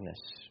drunkenness.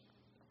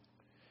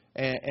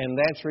 And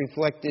that's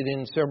reflected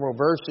in several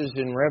verses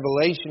in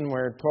Revelation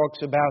where it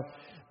talks about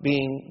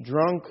being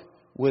drunk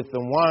with the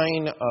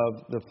wine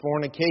of the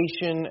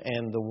fornication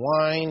and the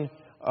wine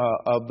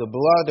of the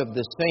blood of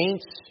the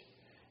saints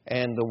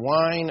and the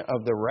wine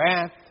of the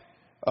wrath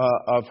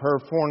of her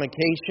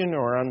fornication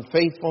or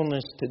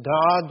unfaithfulness to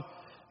God.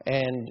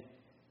 And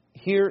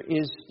here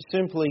is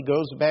simply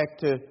goes back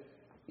to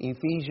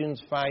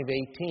Ephesians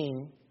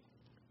 5:18.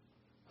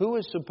 Who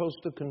is supposed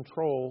to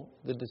control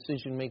the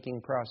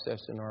decision-making process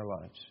in our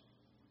lives?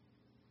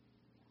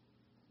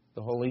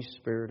 The Holy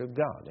Spirit of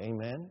God.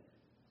 Amen?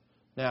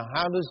 Now,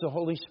 how does the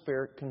Holy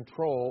Spirit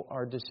control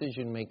our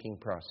decision-making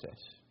process?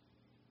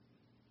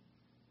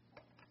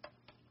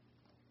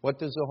 What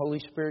does the Holy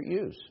Spirit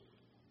use?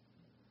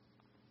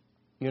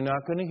 You're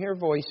not going to hear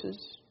voices.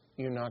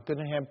 You're not going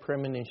to have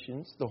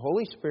premonitions. The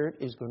Holy Spirit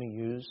is going to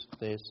use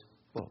this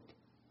book.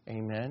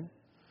 Amen?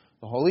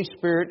 The Holy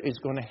Spirit is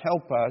going to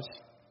help us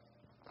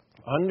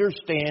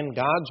understand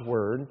God's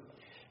Word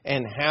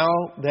and how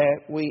that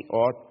we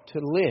ought to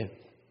live.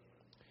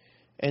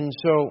 And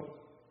so,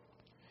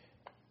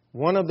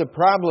 one of the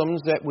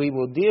problems that we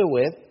will deal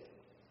with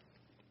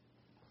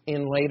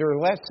in later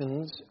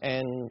lessons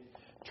and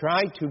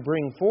try to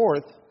bring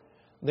forth,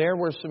 there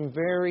were some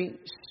very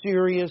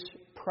serious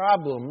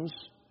problems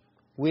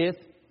with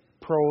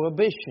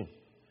prohibition.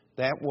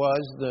 That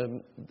was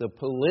the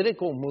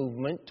political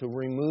movement to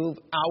remove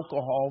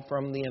alcohol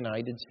from the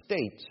United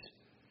States.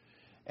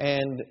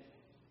 And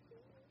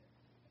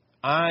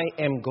I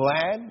am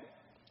glad,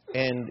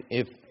 and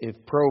if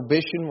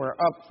prohibition were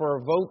up for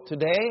a vote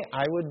today,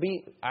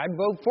 I'd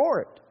vote for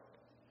it.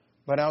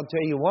 But I'll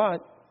tell you what,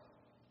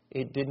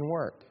 it didn't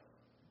work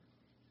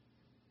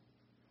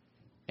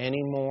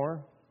any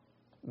more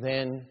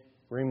than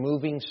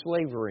removing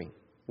slavery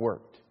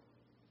worked.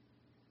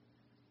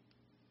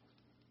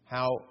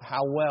 How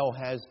well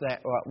has that?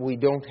 We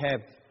don't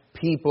have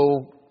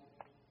people,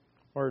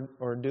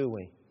 or do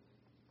we?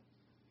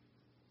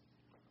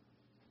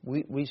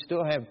 We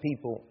still have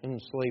people in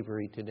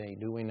slavery today,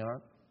 do we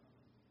not?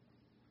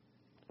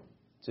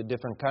 It's a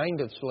different kind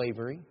of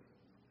slavery,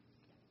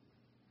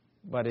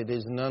 but it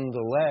is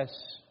nonetheless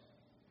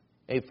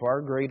a far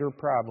greater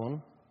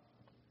problem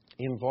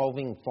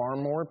involving far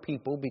more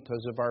people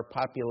because of our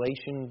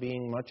population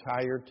being much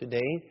higher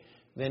today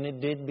than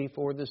it did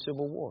before the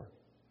Civil War.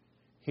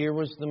 Here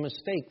was the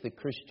mistake that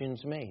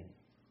Christians made.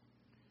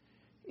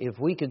 If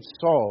we could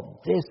solve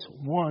this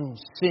one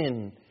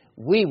sin,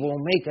 we will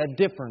make a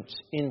difference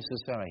in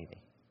society.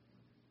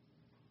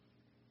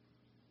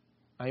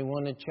 I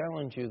want to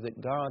challenge you that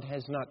God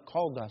has not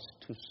called us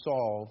to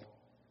solve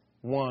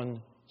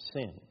one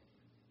sin.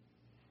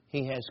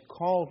 He has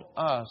called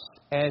us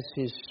as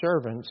His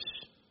servants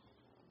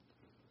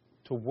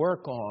to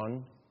work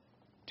on,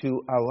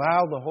 to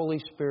allow the Holy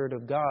Spirit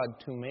of God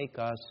to make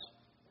us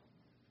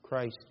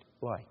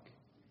Christ-like.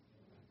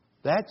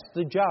 That's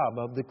the job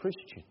of the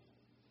Christian.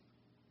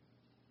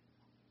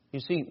 You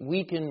see,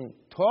 we can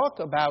talk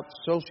about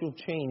social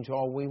change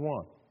all we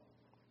want,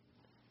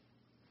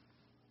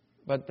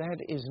 but that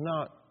is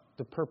not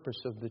the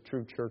purpose of the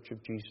true Church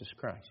of Jesus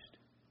Christ.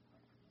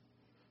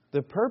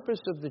 The purpose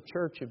of the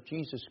Church of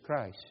Jesus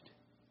Christ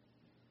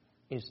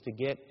is to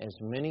get as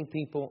many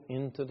people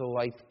into the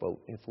lifeboat,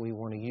 if we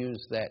want to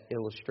use that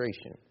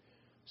illustration.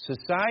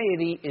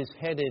 Society is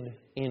headed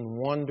in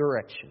one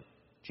direction.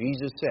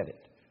 Jesus said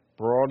it.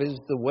 Broad is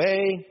the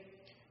way,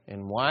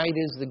 and wide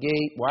is the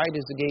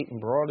gate, and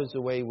broad is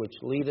the way which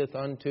leadeth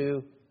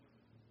unto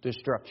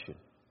destruction.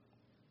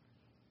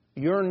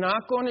 You're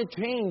not going to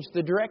change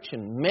the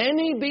direction.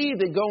 Many be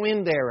that go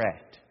in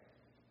thereat.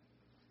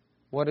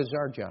 What is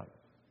our job?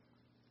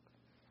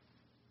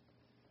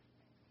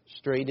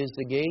 Straight is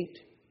the gate,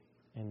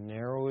 and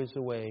narrow is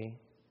the way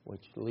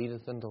which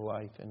leadeth unto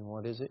life. And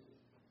what is it?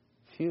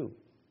 Few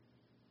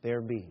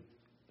there be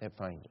that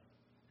find it.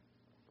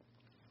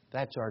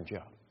 That's our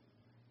job.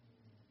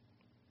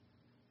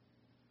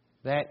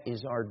 That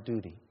is our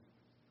duty.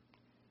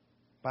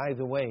 By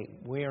the way,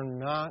 we are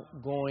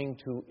not going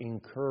to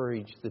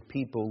encourage the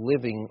people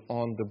living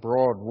on the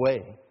broad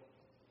way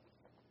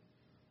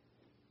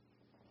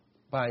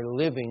by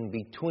living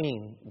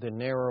between the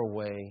narrow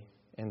way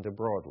and the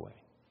broad way.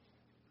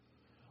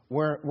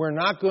 We're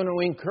not going to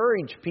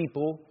encourage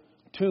people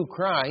to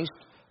Christ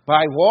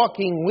by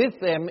walking with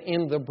them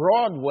in the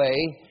broad way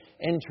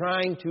and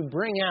trying to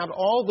bring out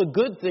all the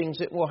good things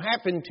that will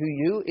happen to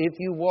you if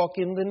you walk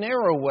in the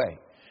narrow way.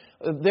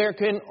 There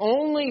can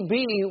only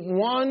be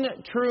one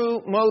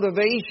true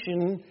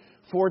motivation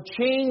for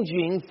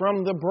changing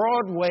from the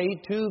broad way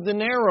to the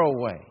narrow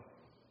way.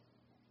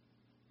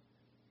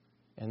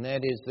 And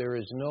that is, there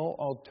is no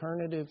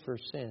alternative for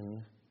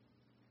sin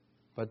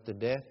but the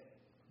death,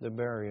 the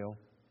burial,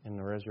 and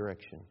the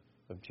resurrection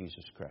of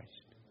Jesus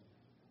Christ.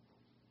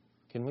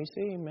 Can we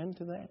say amen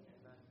to that?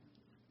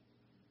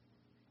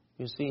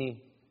 You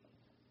see,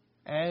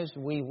 as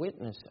we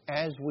witness,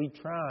 as we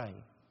try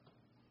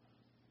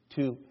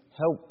to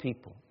help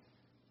people,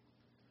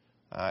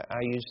 I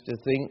used to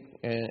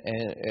think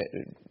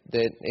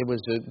that it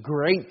was a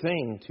great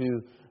thing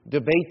to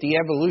debate the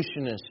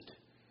evolutionist.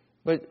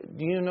 But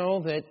do you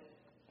know that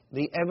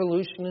the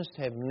evolutionists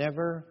have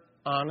never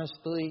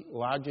honestly,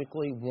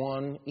 logically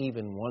won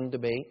even one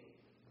debate?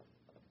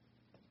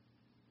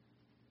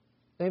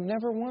 They've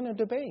never won a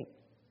debate.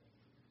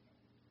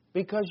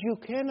 Because you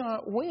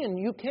cannot win.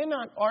 You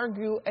cannot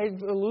argue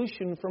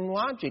evolution from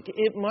logic.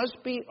 It must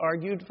be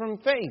argued from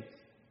faith.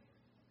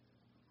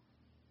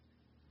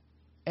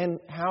 And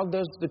how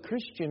does the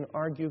Christian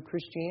argue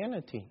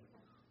Christianity?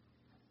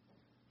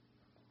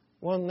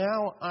 Well,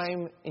 now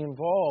I'm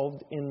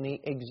involved in the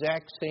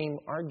exact same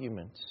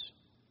arguments.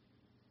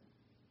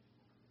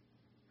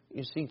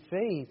 You see,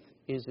 faith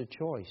is a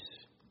choice.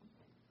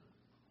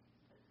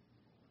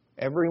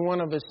 Every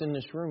one of us in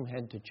this room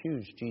had to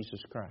choose Jesus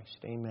Christ.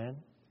 Amen?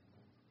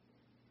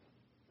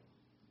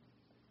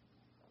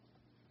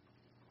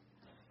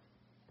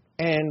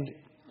 And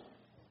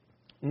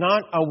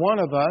not a one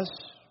of us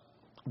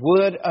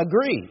would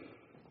agree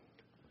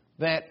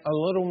that a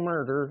little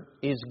murder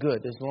is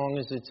good as long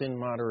as it's in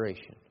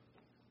moderation.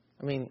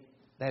 I mean,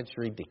 that's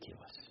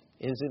ridiculous,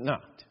 is it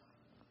not?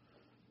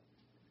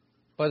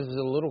 But is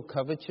a little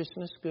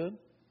covetousness good?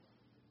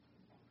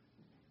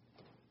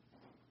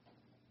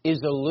 Is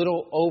a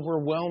little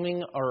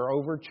overwhelming or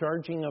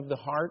overcharging of the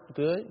heart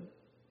good?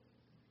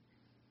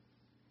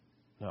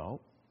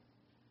 No.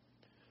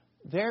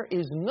 There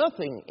is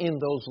nothing in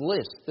those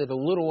lists that a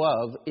little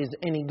of is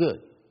any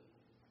good.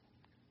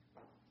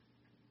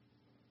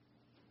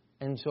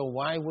 And so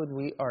why would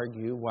we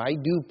argue? Why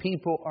do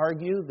people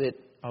argue that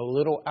a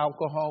little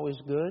alcohol is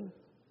good?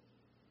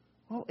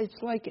 Well, it's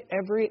like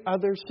every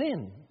other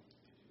sin.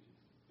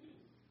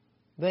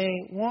 They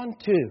want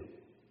to.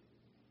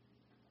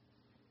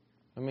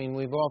 I mean,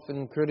 we've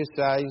often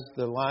criticized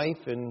the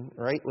life, and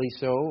rightly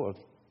so, of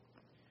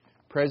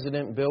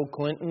President Bill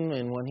Clinton,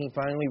 and when he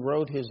finally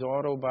wrote his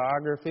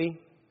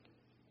autobiography,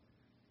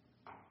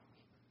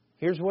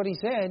 here's what he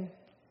said: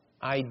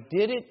 I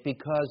did it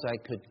because I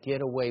could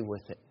get away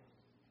with it.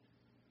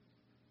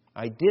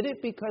 I did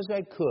it because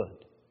I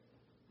could.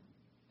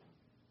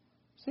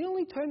 It's the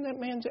only time that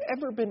man's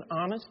ever been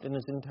honest in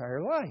his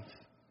entire life.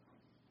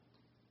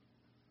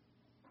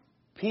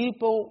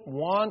 People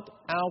want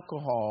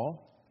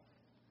alcohol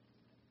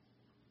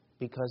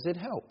because it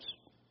helps.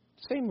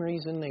 Same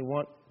reason they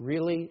want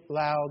really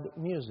loud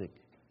music.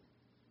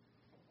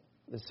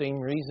 The same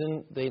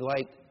reason they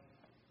like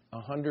a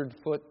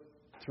 100-foot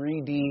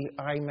 3D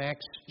IMAX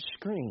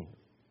screen.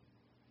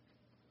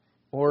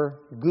 Or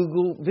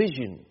Google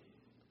Vision,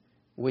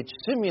 which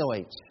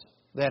simulates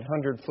that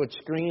 100-foot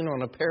screen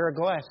on a pair of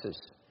glasses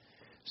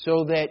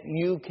so that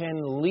you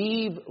can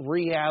leave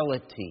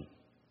reality.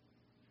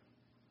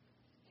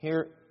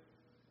 Here,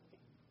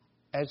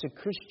 as a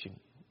Christian,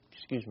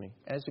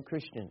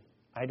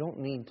 I don't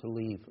need to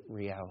leave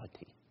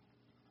reality.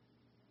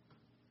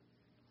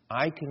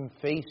 I can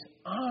face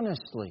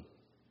honestly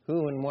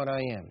who and what I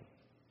am.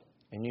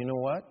 And you know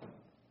what?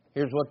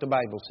 Here's what the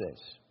Bible says.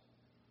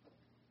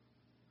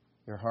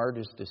 Your heart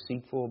is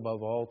deceitful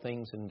above all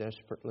things and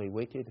desperately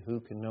wicked. Who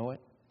can know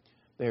it?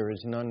 There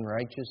is none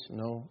righteous,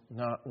 no,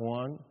 not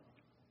one.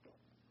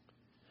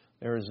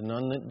 There is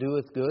none that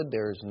doeth good.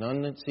 There is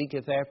none that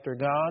seeketh after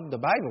God. The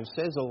Bible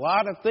says a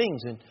lot of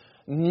things, and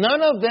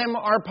none of them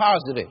are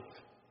positive.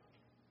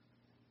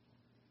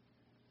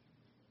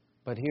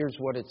 But here's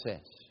what it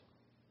says.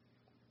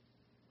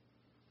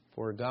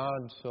 For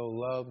God so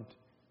loved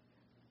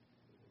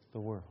the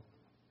world.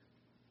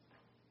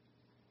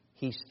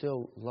 He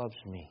still loves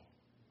me.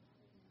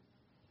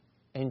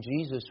 And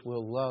Jesus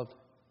will love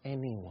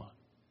anyone.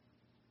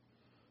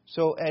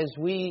 So as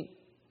we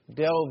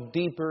delve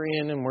deeper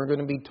in, and we're going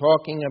to be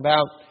talking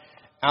about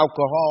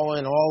alcohol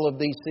and all of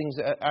these things,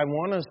 I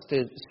want us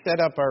to set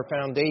up our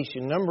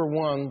foundation. Number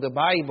one, the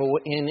Bible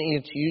in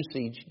its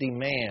usage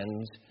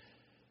demands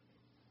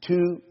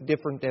two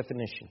different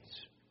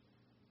definitions.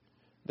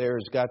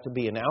 There's got to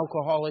be an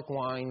alcoholic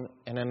wine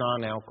and a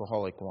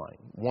non-alcoholic wine.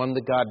 One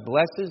that God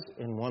blesses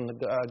and one that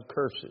God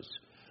curses.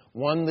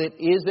 One that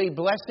is a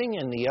blessing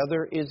and the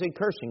other is a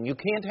cursing. You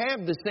can't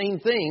have the same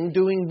thing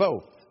doing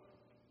both.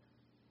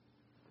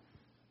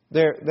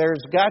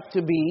 There's got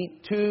to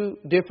be two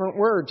different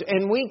words.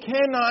 And we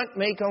cannot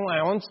make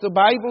allowance, the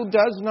Bible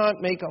does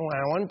not make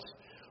allowance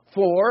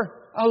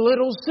for a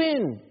little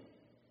sin.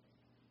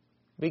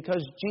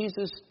 Because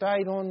Jesus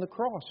died on the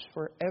cross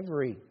for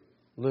every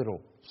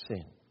little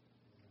sin.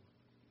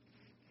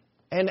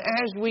 And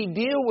as we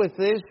deal with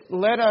this,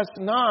 let us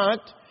not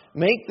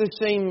make the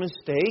same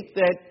mistake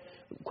that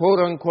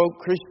quote-unquote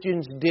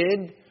Christians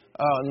did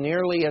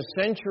nearly a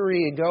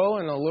century ago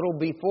and a little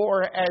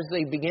before, as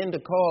they began to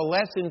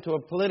coalesce into a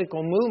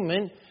political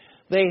movement.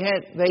 They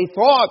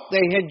thought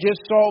they had just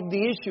solved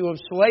the issue of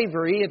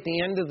slavery at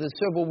the end of the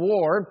Civil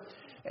War,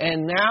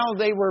 and now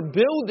they were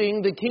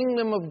building the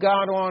kingdom of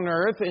God on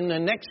earth, and the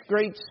next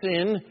great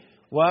sin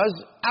was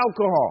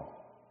alcohol.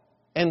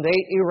 And they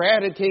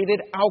eradicated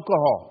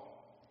alcohol.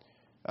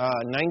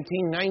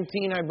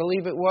 1919, I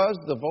believe it was,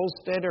 the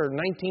Volstead, or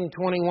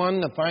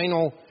 1921, the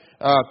final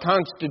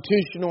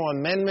constitutional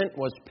amendment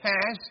was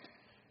passed.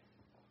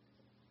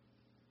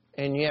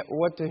 And yet,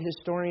 what do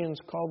historians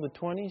call the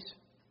 20s?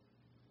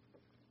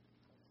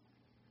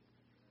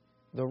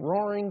 The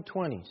Roaring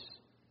 20s.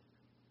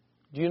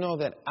 Do you know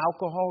that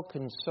alcohol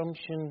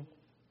consumption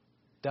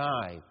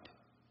dived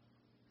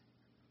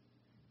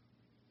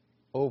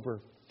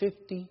over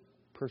 50%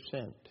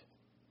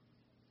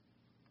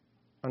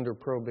 under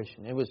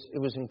Prohibition? It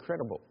was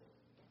incredible.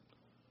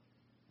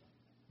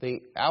 The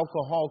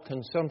alcohol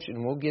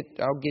consumption, I'll get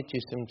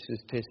you some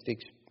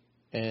statistics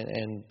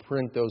and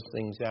print those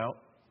things out.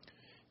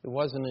 It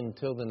wasn't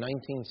until the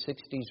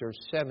 1960s or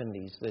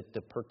 70s that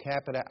the per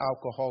capita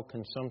alcohol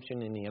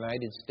consumption in the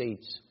United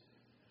States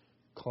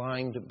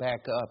climbed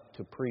back up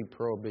to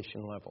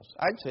pre-Prohibition levels.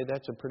 I'd say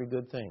that's a pretty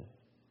good thing.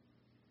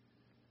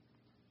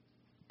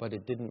 But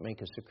it didn't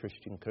make us a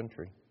Christian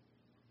country.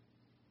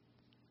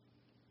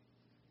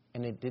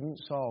 And it didn't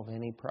solve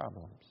any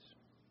problems.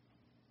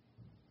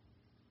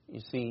 You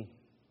see,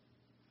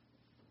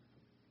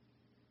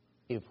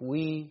 if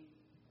we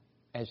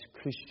as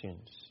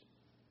Christians,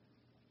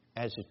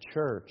 as a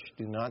church,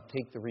 do not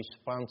take the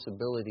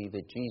responsibility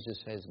that Jesus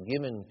has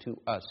given to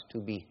us to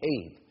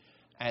behave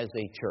as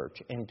a church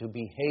and to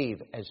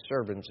behave as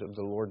servants of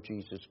the Lord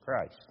Jesus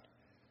Christ,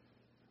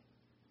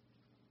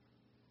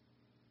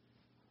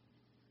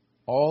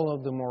 all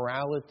of the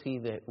morality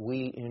that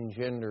we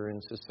engender in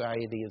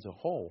society as a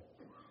whole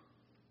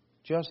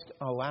just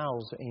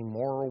allows a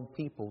moral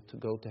people to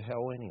go to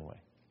hell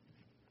anyway.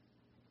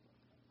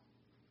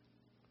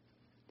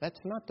 That's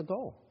not the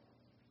goal.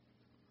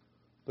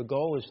 The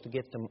goal is to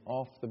get them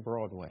off the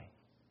Broadway.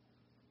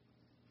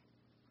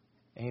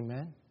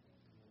 Amen?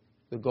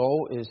 The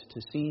goal is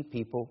to see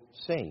people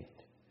saved.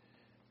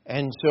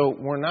 And so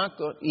we're not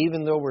going,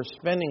 even though we're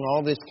spending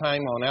all this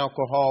time on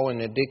alcohol and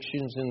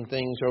addictions and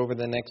things over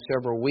the next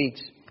several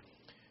weeks,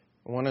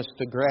 I want us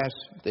to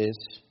grasp this,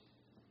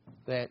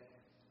 that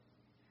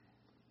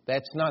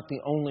that's not the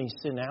only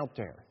sin out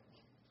there.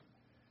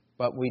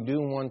 But we do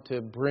want to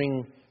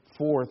bring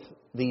forth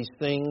these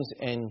things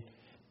and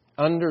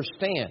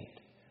understand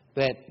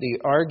that the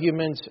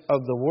arguments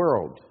of the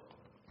world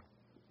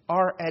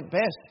are at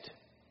best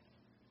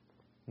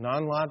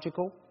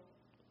non-logical,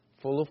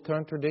 full of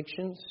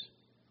contradictions,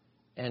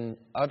 and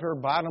utter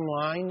bottom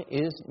line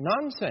is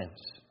nonsense.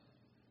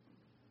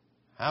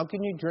 How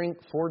can you drink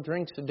 4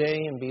 drinks a day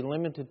and be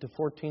limited to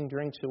 14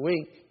 drinks a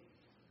week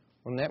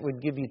And that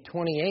would give you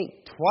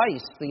 28,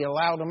 twice the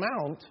allowed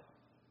amount.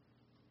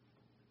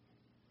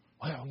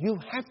 Well, you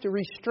have to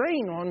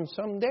restrain on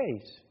some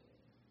days.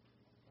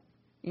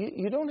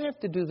 You don't have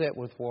to do that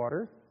with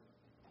water,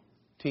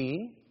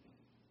 tea,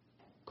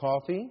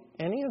 coffee,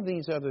 any of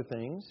these other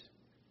things.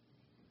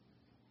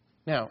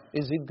 Now,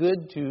 is it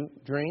good to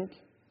drink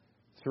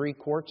 3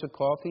 quarts of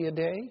coffee a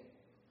day?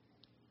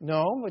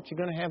 No, but you're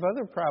going to have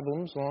other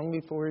problems long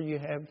before you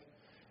have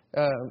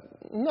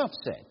enough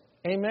said.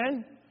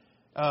 Amen?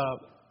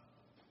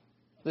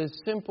 The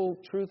simple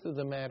truth of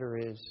the matter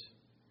is,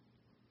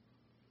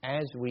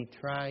 as we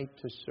try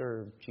to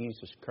serve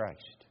Jesus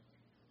Christ,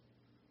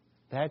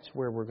 that's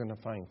where we're going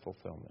to find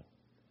fulfillment.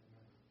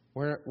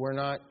 We're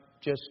not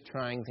just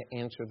trying to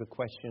answer the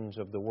questions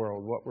of the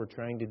world. What we're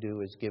trying to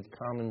do is give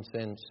common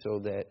sense so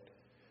that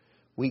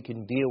we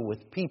can deal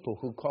with people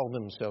who call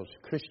themselves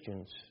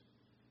Christians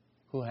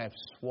who have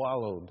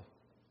swallowed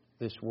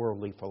this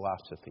worldly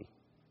philosophy.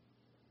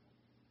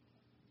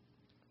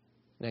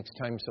 Next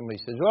time somebody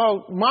says,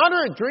 well,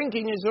 moderate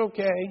drinking is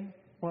okay.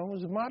 Well,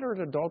 is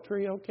moderate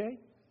adultery okay?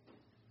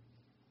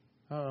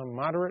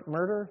 Moderate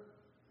murder?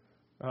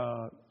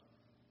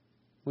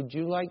 Would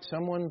you like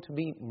someone to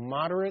be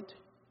moderate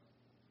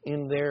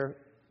in their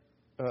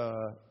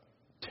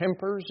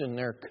tempers and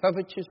their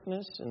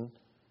covetousness and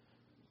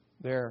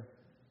their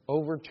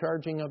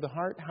overcharging of the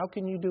heart? How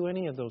can you do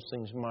any of those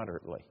things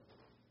moderately?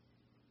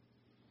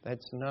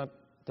 That's not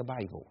the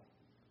Bible.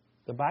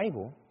 The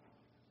Bible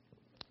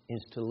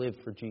is to live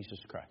for Jesus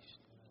Christ.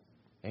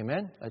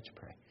 Amen? Let's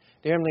pray.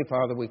 Dear Heavenly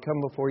Father, we come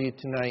before you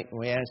tonight and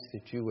we ask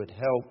that you would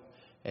help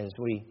as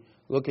we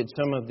look at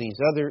some of these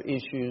other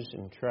issues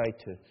and try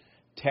to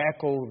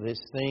tackle this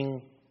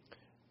thing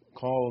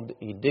called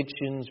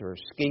addictions or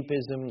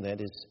escapism that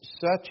is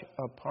such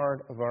a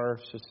part of our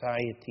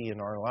society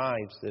and our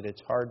lives that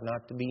it's hard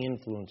not to be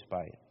influenced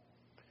by it.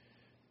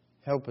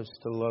 Help us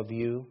to love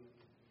you.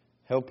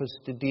 Help us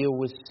to deal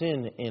with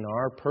sin in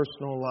our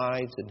personal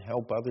lives and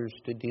help others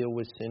to deal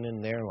with sin in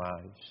their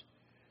lives.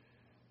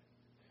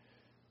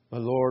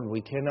 But Lord,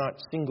 we cannot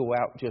single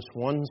out just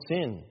one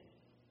sin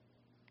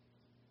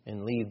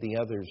and leave the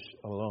others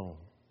alone.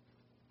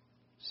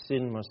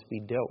 Sin must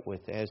be dealt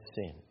with as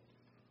sin.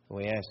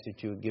 We ask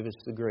that you would give us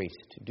the grace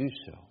to do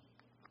so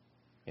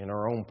in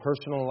our own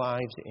personal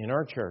lives, in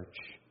our church,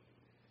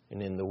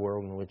 and in the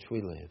world in which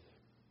we live.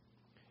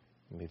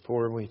 And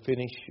before we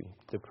finish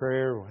the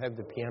prayer, we'll have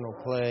the piano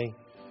play.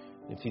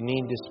 If you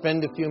need to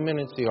spend a few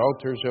minutes, the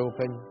altar's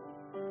open.